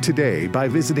 Order today by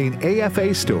visiting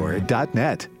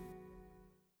afastore.net.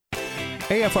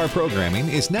 AFR programming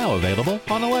is now available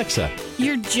on Alexa.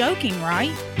 You're joking,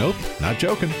 right? Nope, not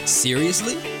joking.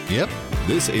 Seriously? Yep,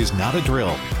 this is not a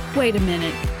drill. Wait a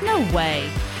minute. No way.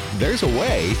 There's a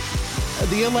way,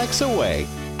 the Alexa way.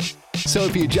 So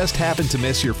if you just happen to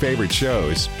miss your favorite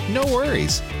shows, no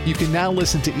worries. You can now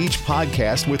listen to each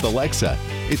podcast with Alexa.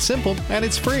 It's simple and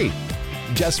it's free.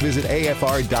 Just visit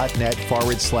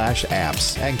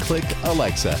afr.net/apps and click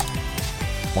Alexa.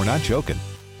 We're not joking.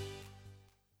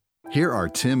 Here are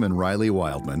Tim and Riley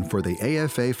Wildman for the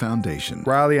AFA Foundation.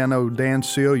 Riley, I know Dan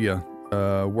Celia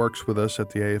works with us at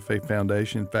the AFA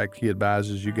Foundation. In fact, he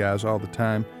advises you guys all the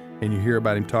time, and you hear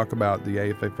about him talk about the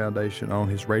AFA Foundation on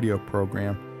his radio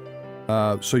program.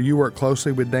 So you work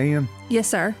closely with Dan? Yes,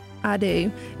 sir, I do.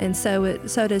 And so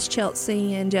does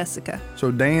Chelsea and Jessica.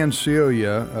 So Dan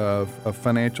Celia of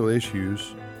Financial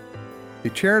Issues, the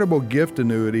charitable gift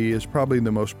annuity is probably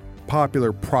the most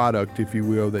popular product, if you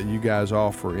will, that you guys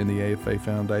offer in the AFA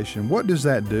Foundation. What does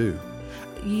that do?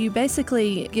 You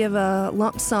basically give a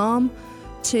lump sum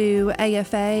to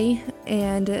AFA,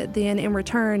 and then in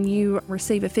return you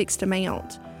receive a fixed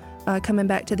amount coming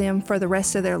back to them for the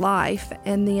rest of their life.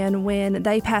 And then when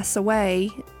they pass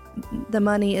away, the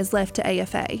money is left to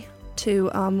AFA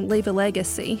to leave a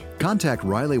legacy. Contact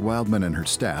Riley Wildman and her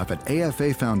staff at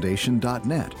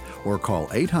afafoundation.net or call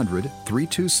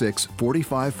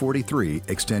 800-326-4543,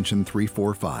 extension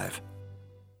 345.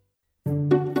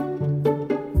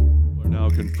 Are now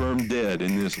confirmed dead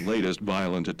in this latest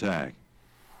violent attack.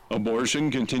 Abortion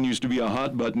continues to be a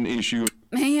hot-button issue.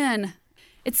 Man,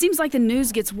 it seems like the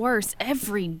news gets worse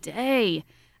every day.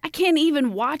 I can't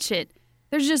even watch it.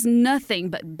 There's just nothing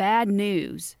but bad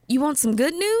news. You want some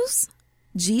good news?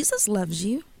 Jesus loves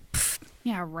you.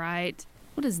 Yeah, right.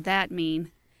 What does that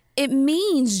mean? It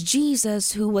means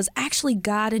Jesus, who was actually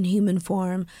God in human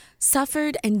form,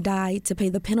 suffered and died to pay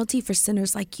the penalty for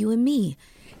sinners like you and me.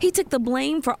 He took the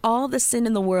blame for all the sin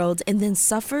in the world and then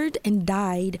suffered and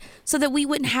died so that we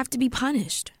wouldn't have to be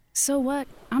punished. So what?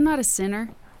 I'm not a sinner.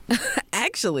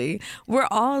 Actually, we're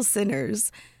all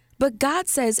sinners. But God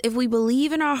says if we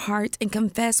believe in our heart and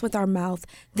confess with our mouth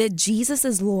that Jesus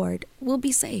is Lord, we'll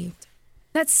be saved.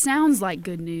 That sounds like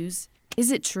good news.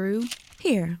 Is it true?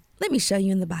 Here, let me show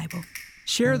you in the Bible.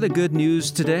 Share the good news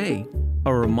today.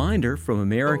 A reminder from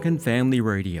American Family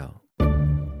Radio.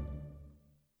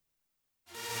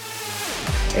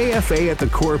 AFA at the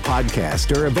Core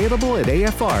podcast are available at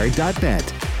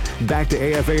afr.net. Back to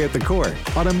AFA at the Core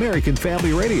on American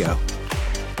Family Radio.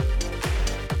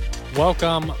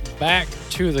 Welcome back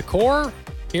to the Core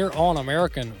here on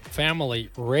American Family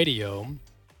Radio.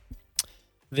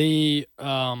 The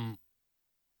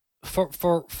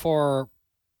for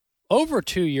over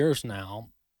 2 years now,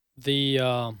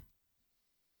 the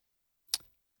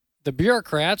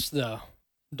bureaucrats, the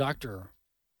Dr.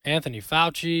 Anthony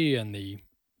Fauci and the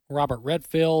Robert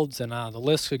Redfields, and the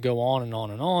list could go on and on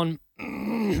and on.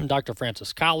 Dr.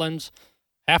 Francis Collins,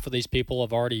 half of these people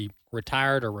have already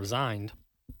retired or resigned.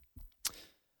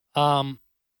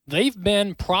 They've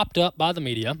been propped up by the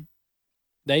media.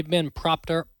 They've been propped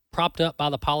up by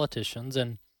the politicians.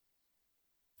 And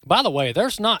by the way,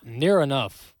 there's not near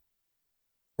enough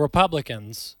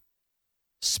Republicans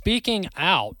speaking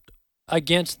out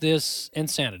against this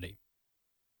insanity.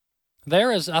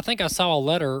 There is, I think I saw a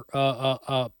letter,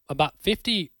 about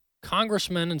 50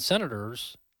 congressmen and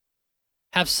senators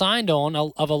have signed on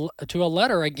to a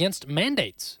letter against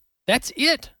mandates. That's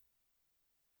it.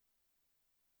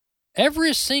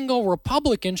 Every single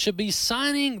Republican should be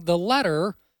signing the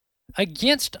letter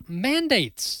against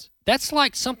mandates. That's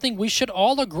like something we should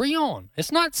all agree on.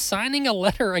 It's not signing a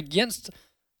letter against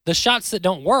the shots that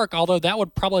don't work, although that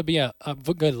would probably be a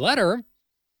good letter.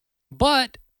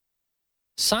 But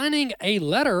signing a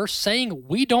letter saying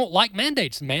we don't like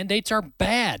mandates. Mandates are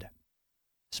bad,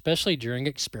 especially during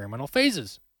experimental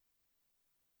phases.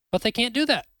 But they can't do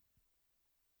that.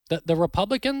 The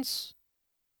Republicans,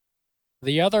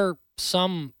 the other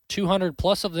some 200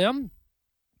 plus of them,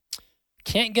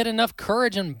 can't get enough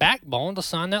courage and backbone to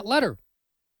sign that letter.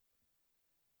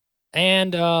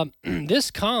 And this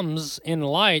comes in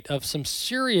light of some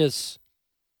serious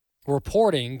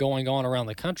reporting going on around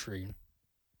the country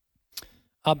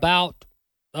about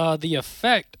the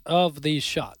effect of these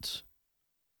shots.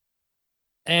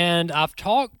 And I've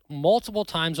talked multiple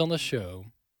times on the show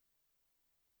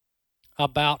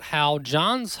about how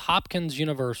Johns Hopkins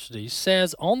University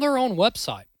says on their own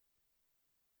website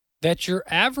that your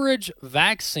average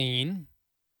vaccine,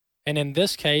 and in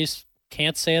this case,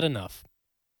 can't say it enough,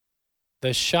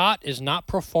 the shot is not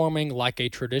performing like a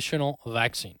traditional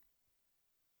vaccine,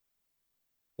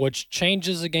 which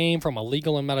changes the game from a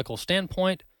legal and medical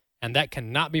standpoint, and that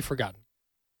cannot be forgotten.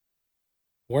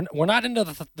 We're not into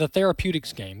the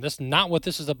therapeutics game. That's not what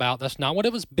this is about. That's not what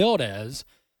it was billed as.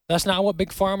 That's not what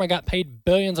Big Pharma got paid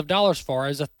billions of dollars for,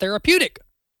 as a therapeutic.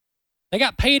 They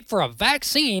got paid for a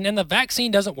vaccine, and the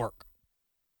vaccine doesn't work.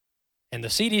 And the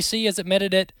CDC has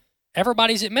admitted it.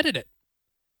 Everybody's admitted it.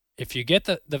 If you get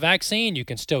the vaccine, you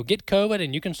can still get COVID,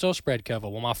 and you can still spread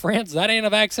COVID. Well, my friends, that ain't a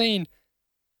vaccine.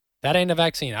 That ain't a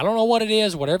vaccine. I don't know what it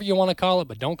is, whatever you want to call it,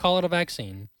 but don't call it a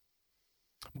vaccine.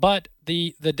 But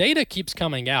the data keeps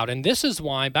coming out, and this is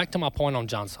why, back to my point on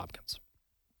Johns Hopkins.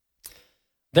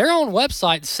 Their own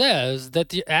website says that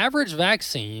the average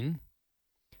vaccine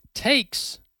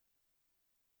takes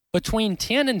between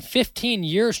 10 and 15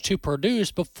 years to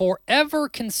produce before ever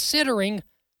considering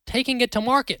taking it to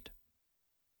market.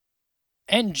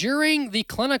 And during the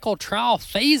clinical trial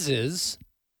phases,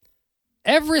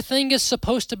 everything is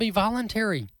supposed to be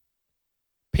voluntary.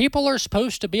 People are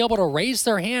supposed to be able to raise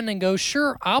their hand and go,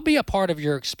 sure, I'll be a part of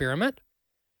your experiment.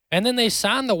 And then they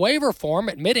sign the waiver form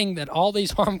admitting that all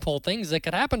these harmful things that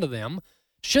could happen to them,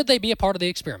 should they be a part of the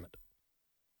experiment.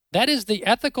 That is the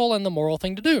ethical and the moral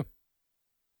thing to do.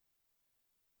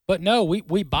 But no, we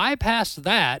bypassed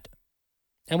that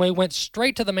and we went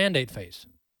straight to the mandate phase.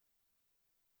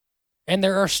 And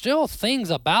there are still things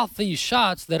about these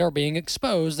shots that are being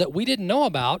exposed that we didn't know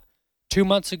about 2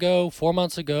 months ago, 4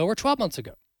 months ago, or 12 months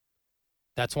ago.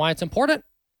 That's why it's important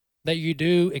that you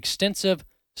do extensive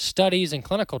studies and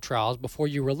clinical trials before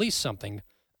you release something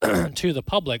to the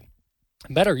public.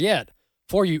 Better yet,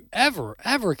 before you ever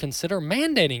consider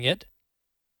mandating it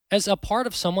as a part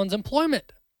of someone's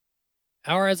employment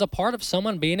or as a part of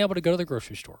someone being able to go to the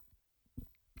grocery store.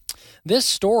 This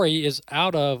story is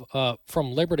out of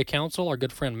from Liberty Counsel, our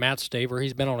good friend Matt Staver.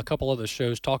 He's been on a couple of the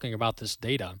shows talking about this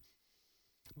data.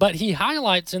 But he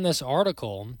highlights in this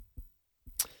article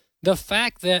the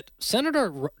fact that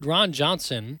Senator Ron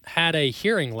Johnson had a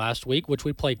hearing last week, which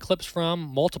we played clips from,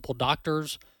 multiple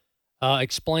doctors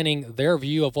explaining their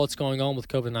view of what's going on with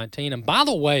COVID-19. And by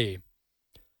the way,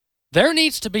 there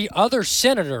needs to be other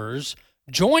senators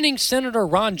joining Senator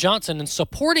Ron Johnson and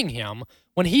supporting him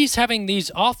when he's having these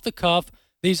off the cuff,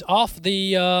 these off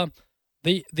the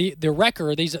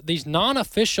record, these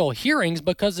non-official hearings,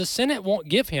 because the Senate won't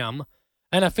give him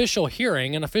an official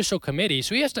hearing, an official committee.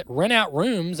 So he has to rent out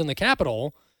rooms in the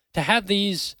Capitol to have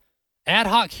these ad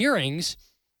hoc hearings.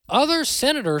 Other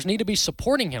senators need to be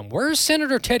supporting him. Where's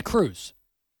Senator Ted Cruz?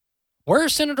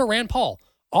 Where's Senator Rand Paul?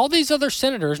 All these other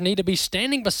senators need to be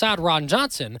standing beside Ron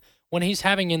Johnson when he's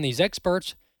having in these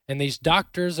experts and these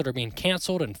doctors that are being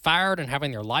canceled and fired and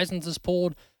having their licenses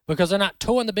pulled because they're not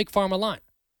towing the big pharma line.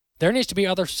 There needs to be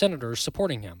other senators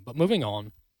supporting him. But moving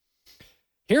on,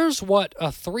 here's what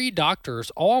 3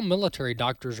 doctors, all military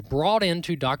doctors, brought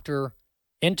into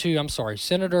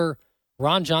Senator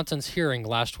Ron Johnson's hearing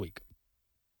last week.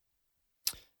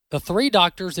 The 3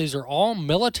 doctors, these are all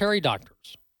military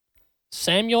doctors: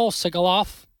 Samuel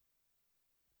Sigaloff,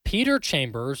 Peter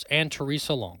Chambers, and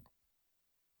Teresa Long.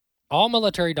 All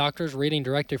military doctors, reading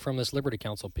directly from this Liberty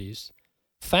Counsel piece,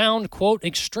 found, quote,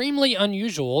 extremely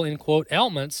unusual, in quote,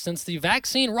 ailments since the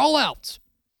vaccine rollouts.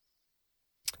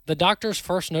 The doctors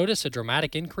first noticed a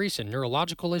dramatic increase in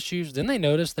neurological issues. Then they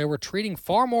noticed they were treating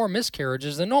far more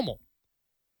miscarriages than normal.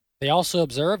 They also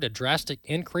observed a drastic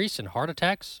increase in heart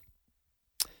attacks.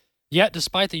 Yet,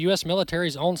 despite the U.S.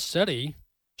 military's own study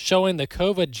showing the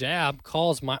COVID jab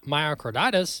caused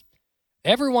myocarditis,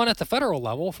 everyone at the federal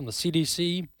level, from the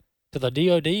CDC to the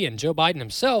DOD and Joe Biden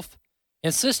himself,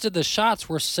 insisted the shots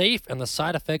were safe and the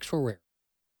side effects were rare.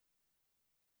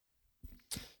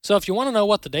 So if you want to know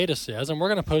what the data says, and we're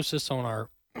going to post this on our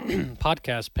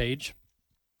podcast page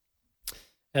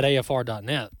at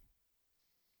afr.net,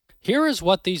 here is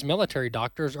what these military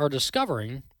doctors are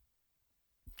discovering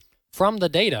from the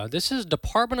data. This is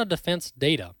Department of Defense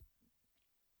data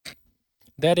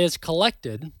that is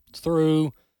collected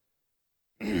through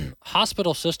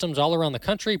hospital systems all around the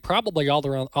country, probably all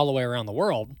the way around the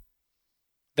world,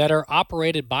 that are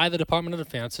operated by the Department of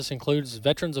Defense. This includes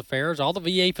Veterans Affairs, all the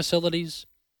VA facilities,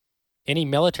 any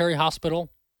military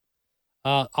hospital.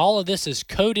 All of this is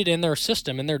coded in their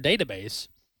system, in their database,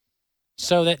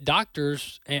 so that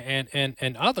doctors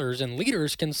and others and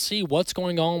leaders can see what's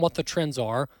going on, what the trends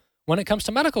are when it comes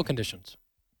to medical conditions.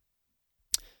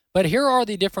 But here are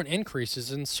the different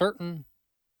increases in certain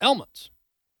ailments.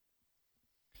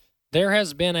 There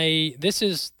has been this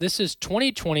is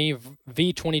 2020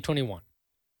 v. 2021.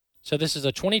 So this is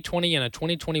a 2020 and a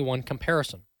 2021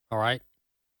 comparison, all right?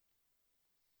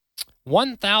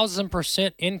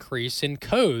 1,000% increase in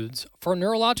codes for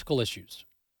neurological issues.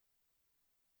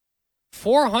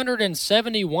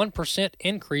 471%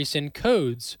 increase in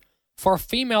codes for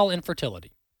female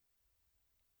infertility.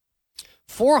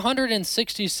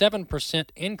 467%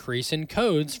 increase in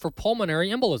codes for pulmonary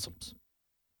embolisms.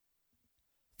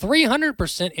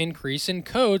 300% increase in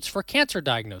codes for cancer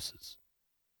diagnosis.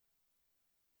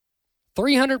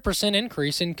 300%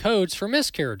 increase in codes for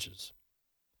miscarriages.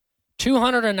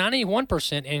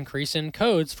 291% increase in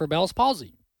codes for Bell's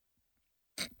palsy.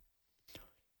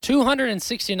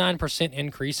 269%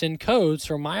 increase in codes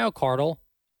for myocardial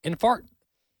infarction.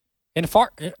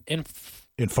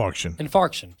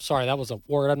 Sorry, that was a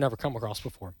word I've never come across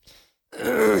before.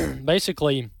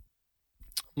 Basically,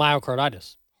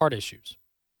 myocarditis, heart issues.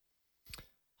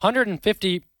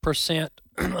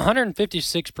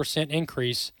 156%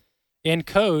 increase in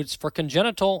codes for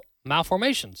congenital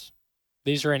malformations.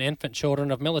 These are in infant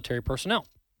children of military personnel.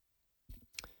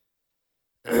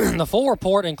 The full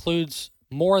report includes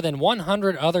more than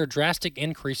 100 other drastic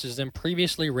increases in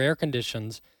previously rare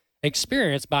conditions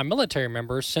experienced by military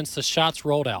members since the shots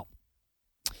rolled out.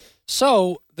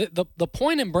 So the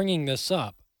point in bringing this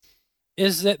up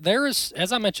is that there is,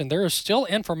 as I mentioned, there is still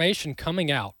information coming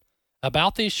out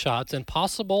about these shots and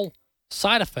possible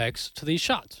side effects to these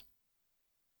shots.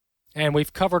 And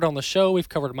we've covered on the show, we've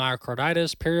covered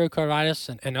myocarditis, pericarditis,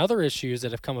 and other issues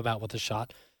that have come about with the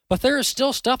shot. But there is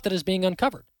still stuff that is being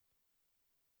uncovered.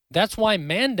 That's why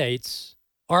mandates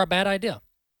are a bad idea.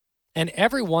 And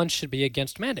everyone should be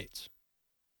against mandates.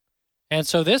 And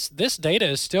so this data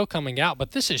is still coming out,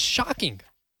 but this is shocking.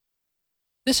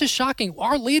 This is shocking.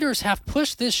 Our leaders have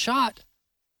pushed this shot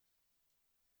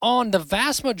on the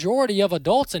vast majority of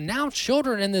adults and now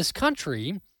children in this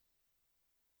country.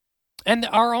 And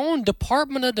our own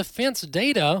Department of Defense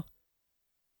data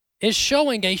is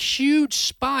showing a huge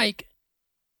spike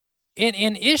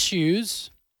in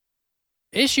issues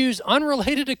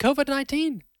unrelated to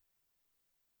COVID-19.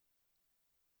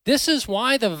 This is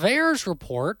why the VAERS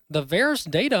report, the VAERS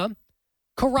data,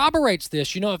 corroborates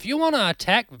this. You know, if you want to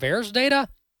attack VAERS data,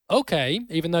 okay,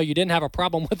 even though you didn't have a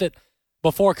problem with it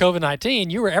before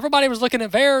COVID-19, everybody was looking at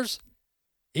VAERS.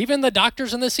 Even the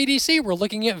doctors and the CDC were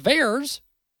looking at VAERS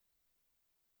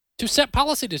to set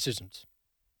policy decisions.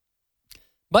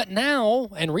 But now,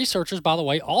 and researchers, by the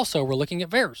way, also were looking at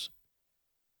VAERS.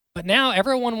 But now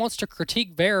everyone wants to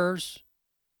critique VAERS.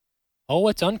 Oh,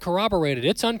 it's uncorroborated.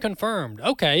 It's unconfirmed.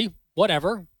 Okay,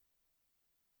 whatever.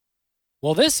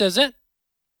 Well, this isn't.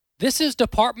 This is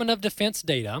Department of Defense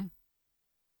data.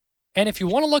 And if you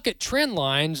want to look at trend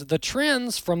lines, the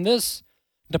trends from this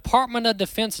Department of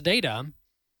Defense data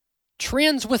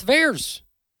trends with VAERS.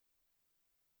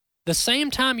 The same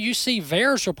time you see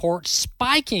VAERS report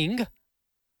spiking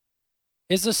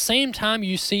is the same time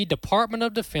you see Department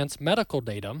of Defense medical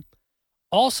data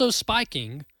also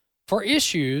spiking for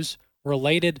issues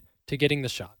related to getting the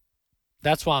shot.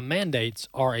 That's why mandates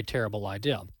are a terrible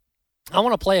idea. I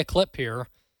want to play a clip here.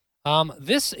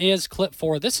 This is clip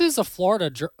 4. This is the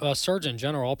Florida Surgeon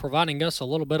General providing us a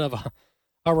little bit of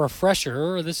a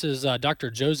refresher. This is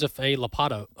Dr. Joseph A.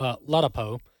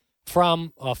 Ladapo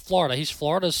from Florida. He's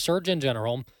Florida's Surgeon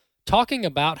General, talking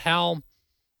about how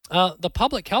the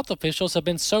public health officials have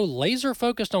been so laser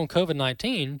focused on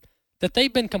COVID-19 that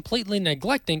they've been completely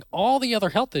neglecting all the other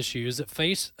health issues that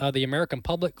face the American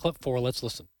public. Clip 4, let's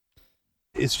listen.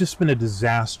 It's just been a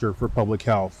disaster for public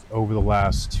health over the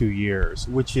last 2 years,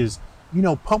 which is,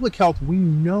 public health we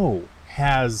know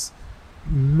has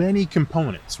many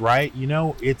components, right?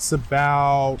 It's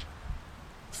about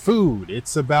food,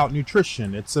 it's about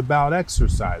nutrition, it's about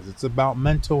exercise, it's about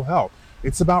mental health,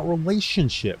 it's about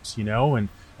relationships, and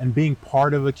being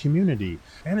part of a community.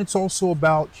 And it's also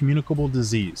about communicable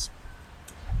disease.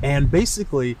 And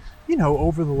basically,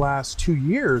 over the last 2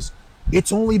 years,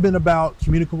 it's only been about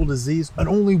communicable disease and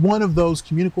only one of those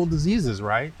communicable diseases,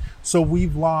 right? So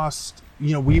we've lost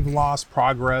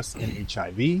progress in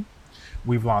HIV.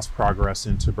 We've lost progress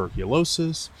in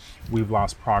tuberculosis. We've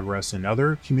lost progress in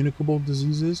other communicable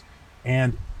diseases,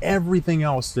 and everything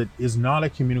else that is not a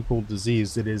communicable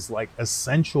disease that is like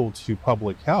essential to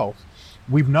public health.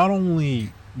 We've not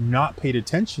only not paid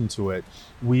attention to it,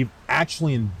 we've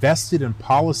actually invested in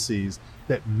policies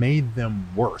that made them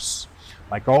worse,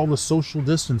 like all the social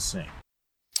distancing.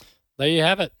 There you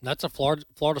have it. That's a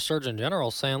Florida Surgeon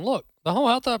General saying, look, the whole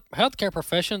healthcare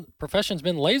profession's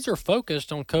been laser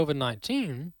focused on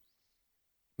COVID-19.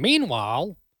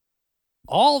 Meanwhile,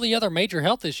 all the other major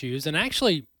health issues and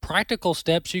actually practical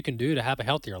steps you can do to have a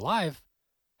healthier life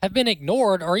have been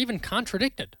ignored or even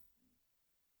contradicted.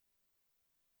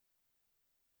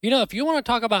 You know, if you want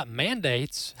to talk about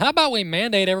mandates, how about we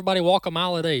mandate everybody walk a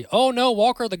mile a day? Oh, no,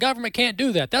 Walker, the government can't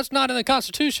do that. That's not in the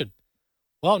Constitution.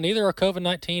 Well, neither are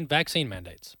COVID-19 vaccine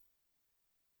mandates.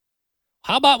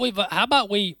 How about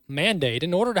we mandate,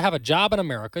 in order to have a job in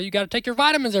America, you got to take your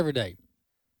vitamins every day?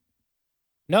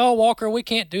 No, Walker, we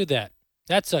can't do that.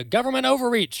 That's a government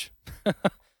overreach.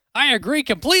 I agree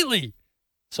completely.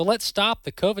 So let's stop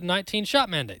the COVID-19 shot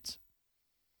mandates.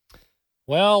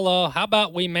 Well, how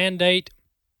about we mandate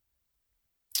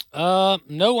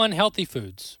no unhealthy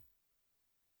foods?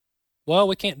 Well,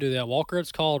 we can't do that, Walker.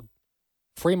 It's called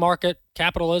free market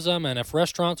capitalism, and if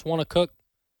restaurants want to cook,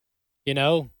 you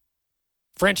know,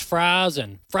 French fries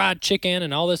and fried chicken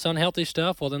and all this unhealthy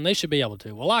stuff, well, then they should be able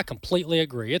to. Well, I completely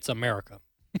agree. It's America.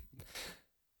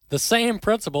 The same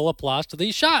principle applies to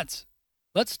these shots.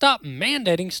 Let's stop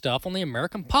mandating stuff on the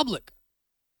American public.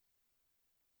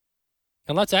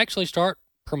 And let's actually start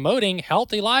promoting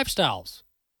healthy lifestyles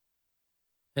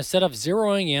instead of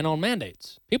zeroing in on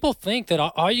mandates. People think that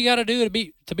all you got to do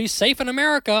to be safe in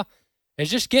America is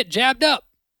just get jabbed up.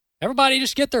 Everybody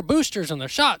just get their boosters and their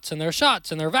shots and their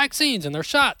shots and their vaccines and their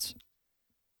shots.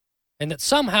 And that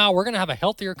somehow we're going to have a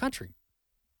healthier country.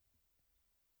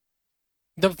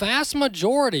 The vast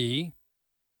majority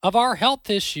of our health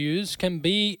issues can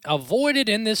be avoided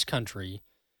in this country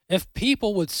if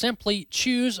people would simply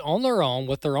choose on their own,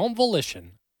 with their own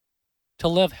volition, to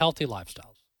live healthy lifestyles.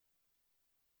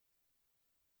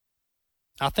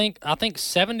 I think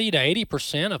 70 to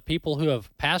 80% of people who have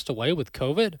passed away with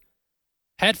COVID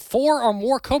had 4 or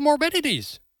more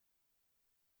comorbidities.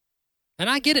 And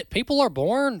I get it. People are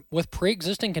born with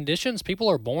pre-existing conditions. People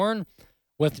are born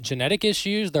with genetic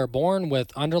issues. They're born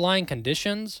with underlying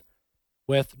conditions,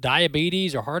 with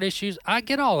diabetes or heart issues. I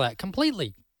get all that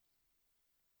completely.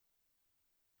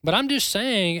 But I'm just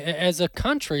saying, as a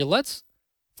country, let's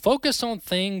focus on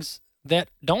things that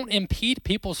don't impede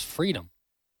people's freedom.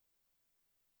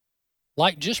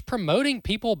 Like just promoting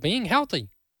people being healthy.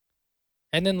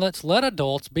 And then let's let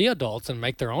adults be adults and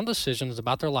make their own decisions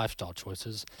about their lifestyle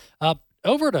choices.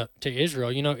 Over to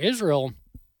Israel, you know, Israel,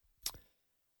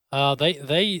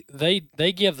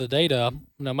 they give the data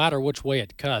no matter which way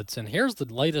it cuts. And here's the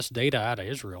latest data out of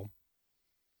Israel.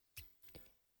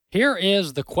 Here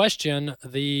is the question.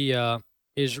 The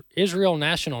Israel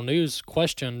National News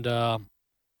questioned a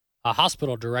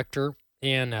hospital director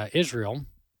in Israel.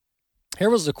 Here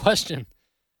was the question.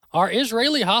 Are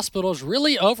Israeli hospitals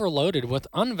really overloaded with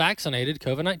unvaccinated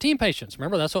COVID-19 patients?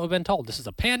 Remember, that's what we've been told. This is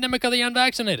a pandemic of the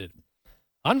unvaccinated.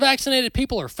 Unvaccinated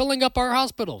people are filling up our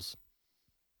hospitals.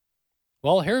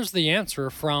 Well, here's the answer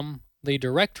from the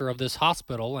director of this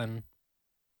hospital in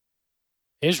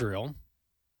Israel.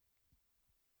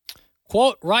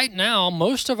 Quote, right now,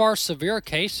 most of our severe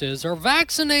cases are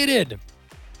vaccinated.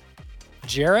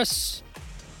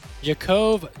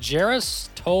 Yaakov Jeres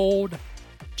told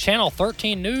Channel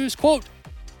 13 News, quote,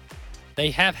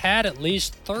 they have had at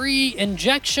least 3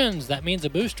 injections. That means a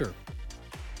booster.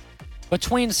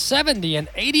 Between 70 and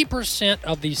 80%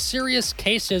 of these serious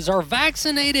cases are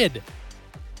vaccinated.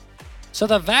 So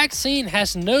the vaccine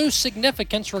has no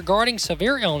significance regarding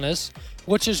severe illness,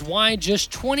 which is why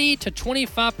just 20 to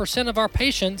 25% of our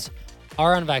patients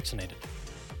are unvaccinated.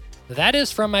 That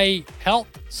is from a health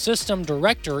system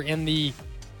director in the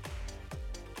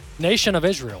nation of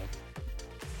Israel,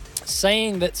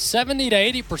 saying that 70 to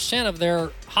 80% of their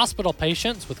hospital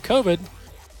patients with COVID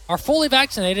are fully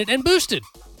vaccinated and boosted.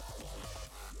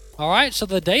 All right, so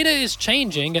the data is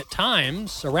changing at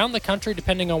times around the country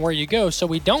depending on where you go, so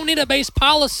we don't need to base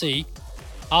policy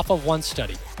off of one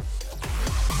study.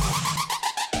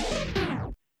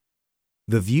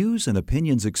 The views and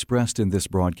opinions expressed in this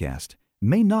broadcast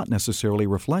may not necessarily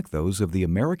reflect those of the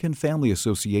American Family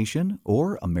Association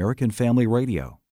or American Family Radio.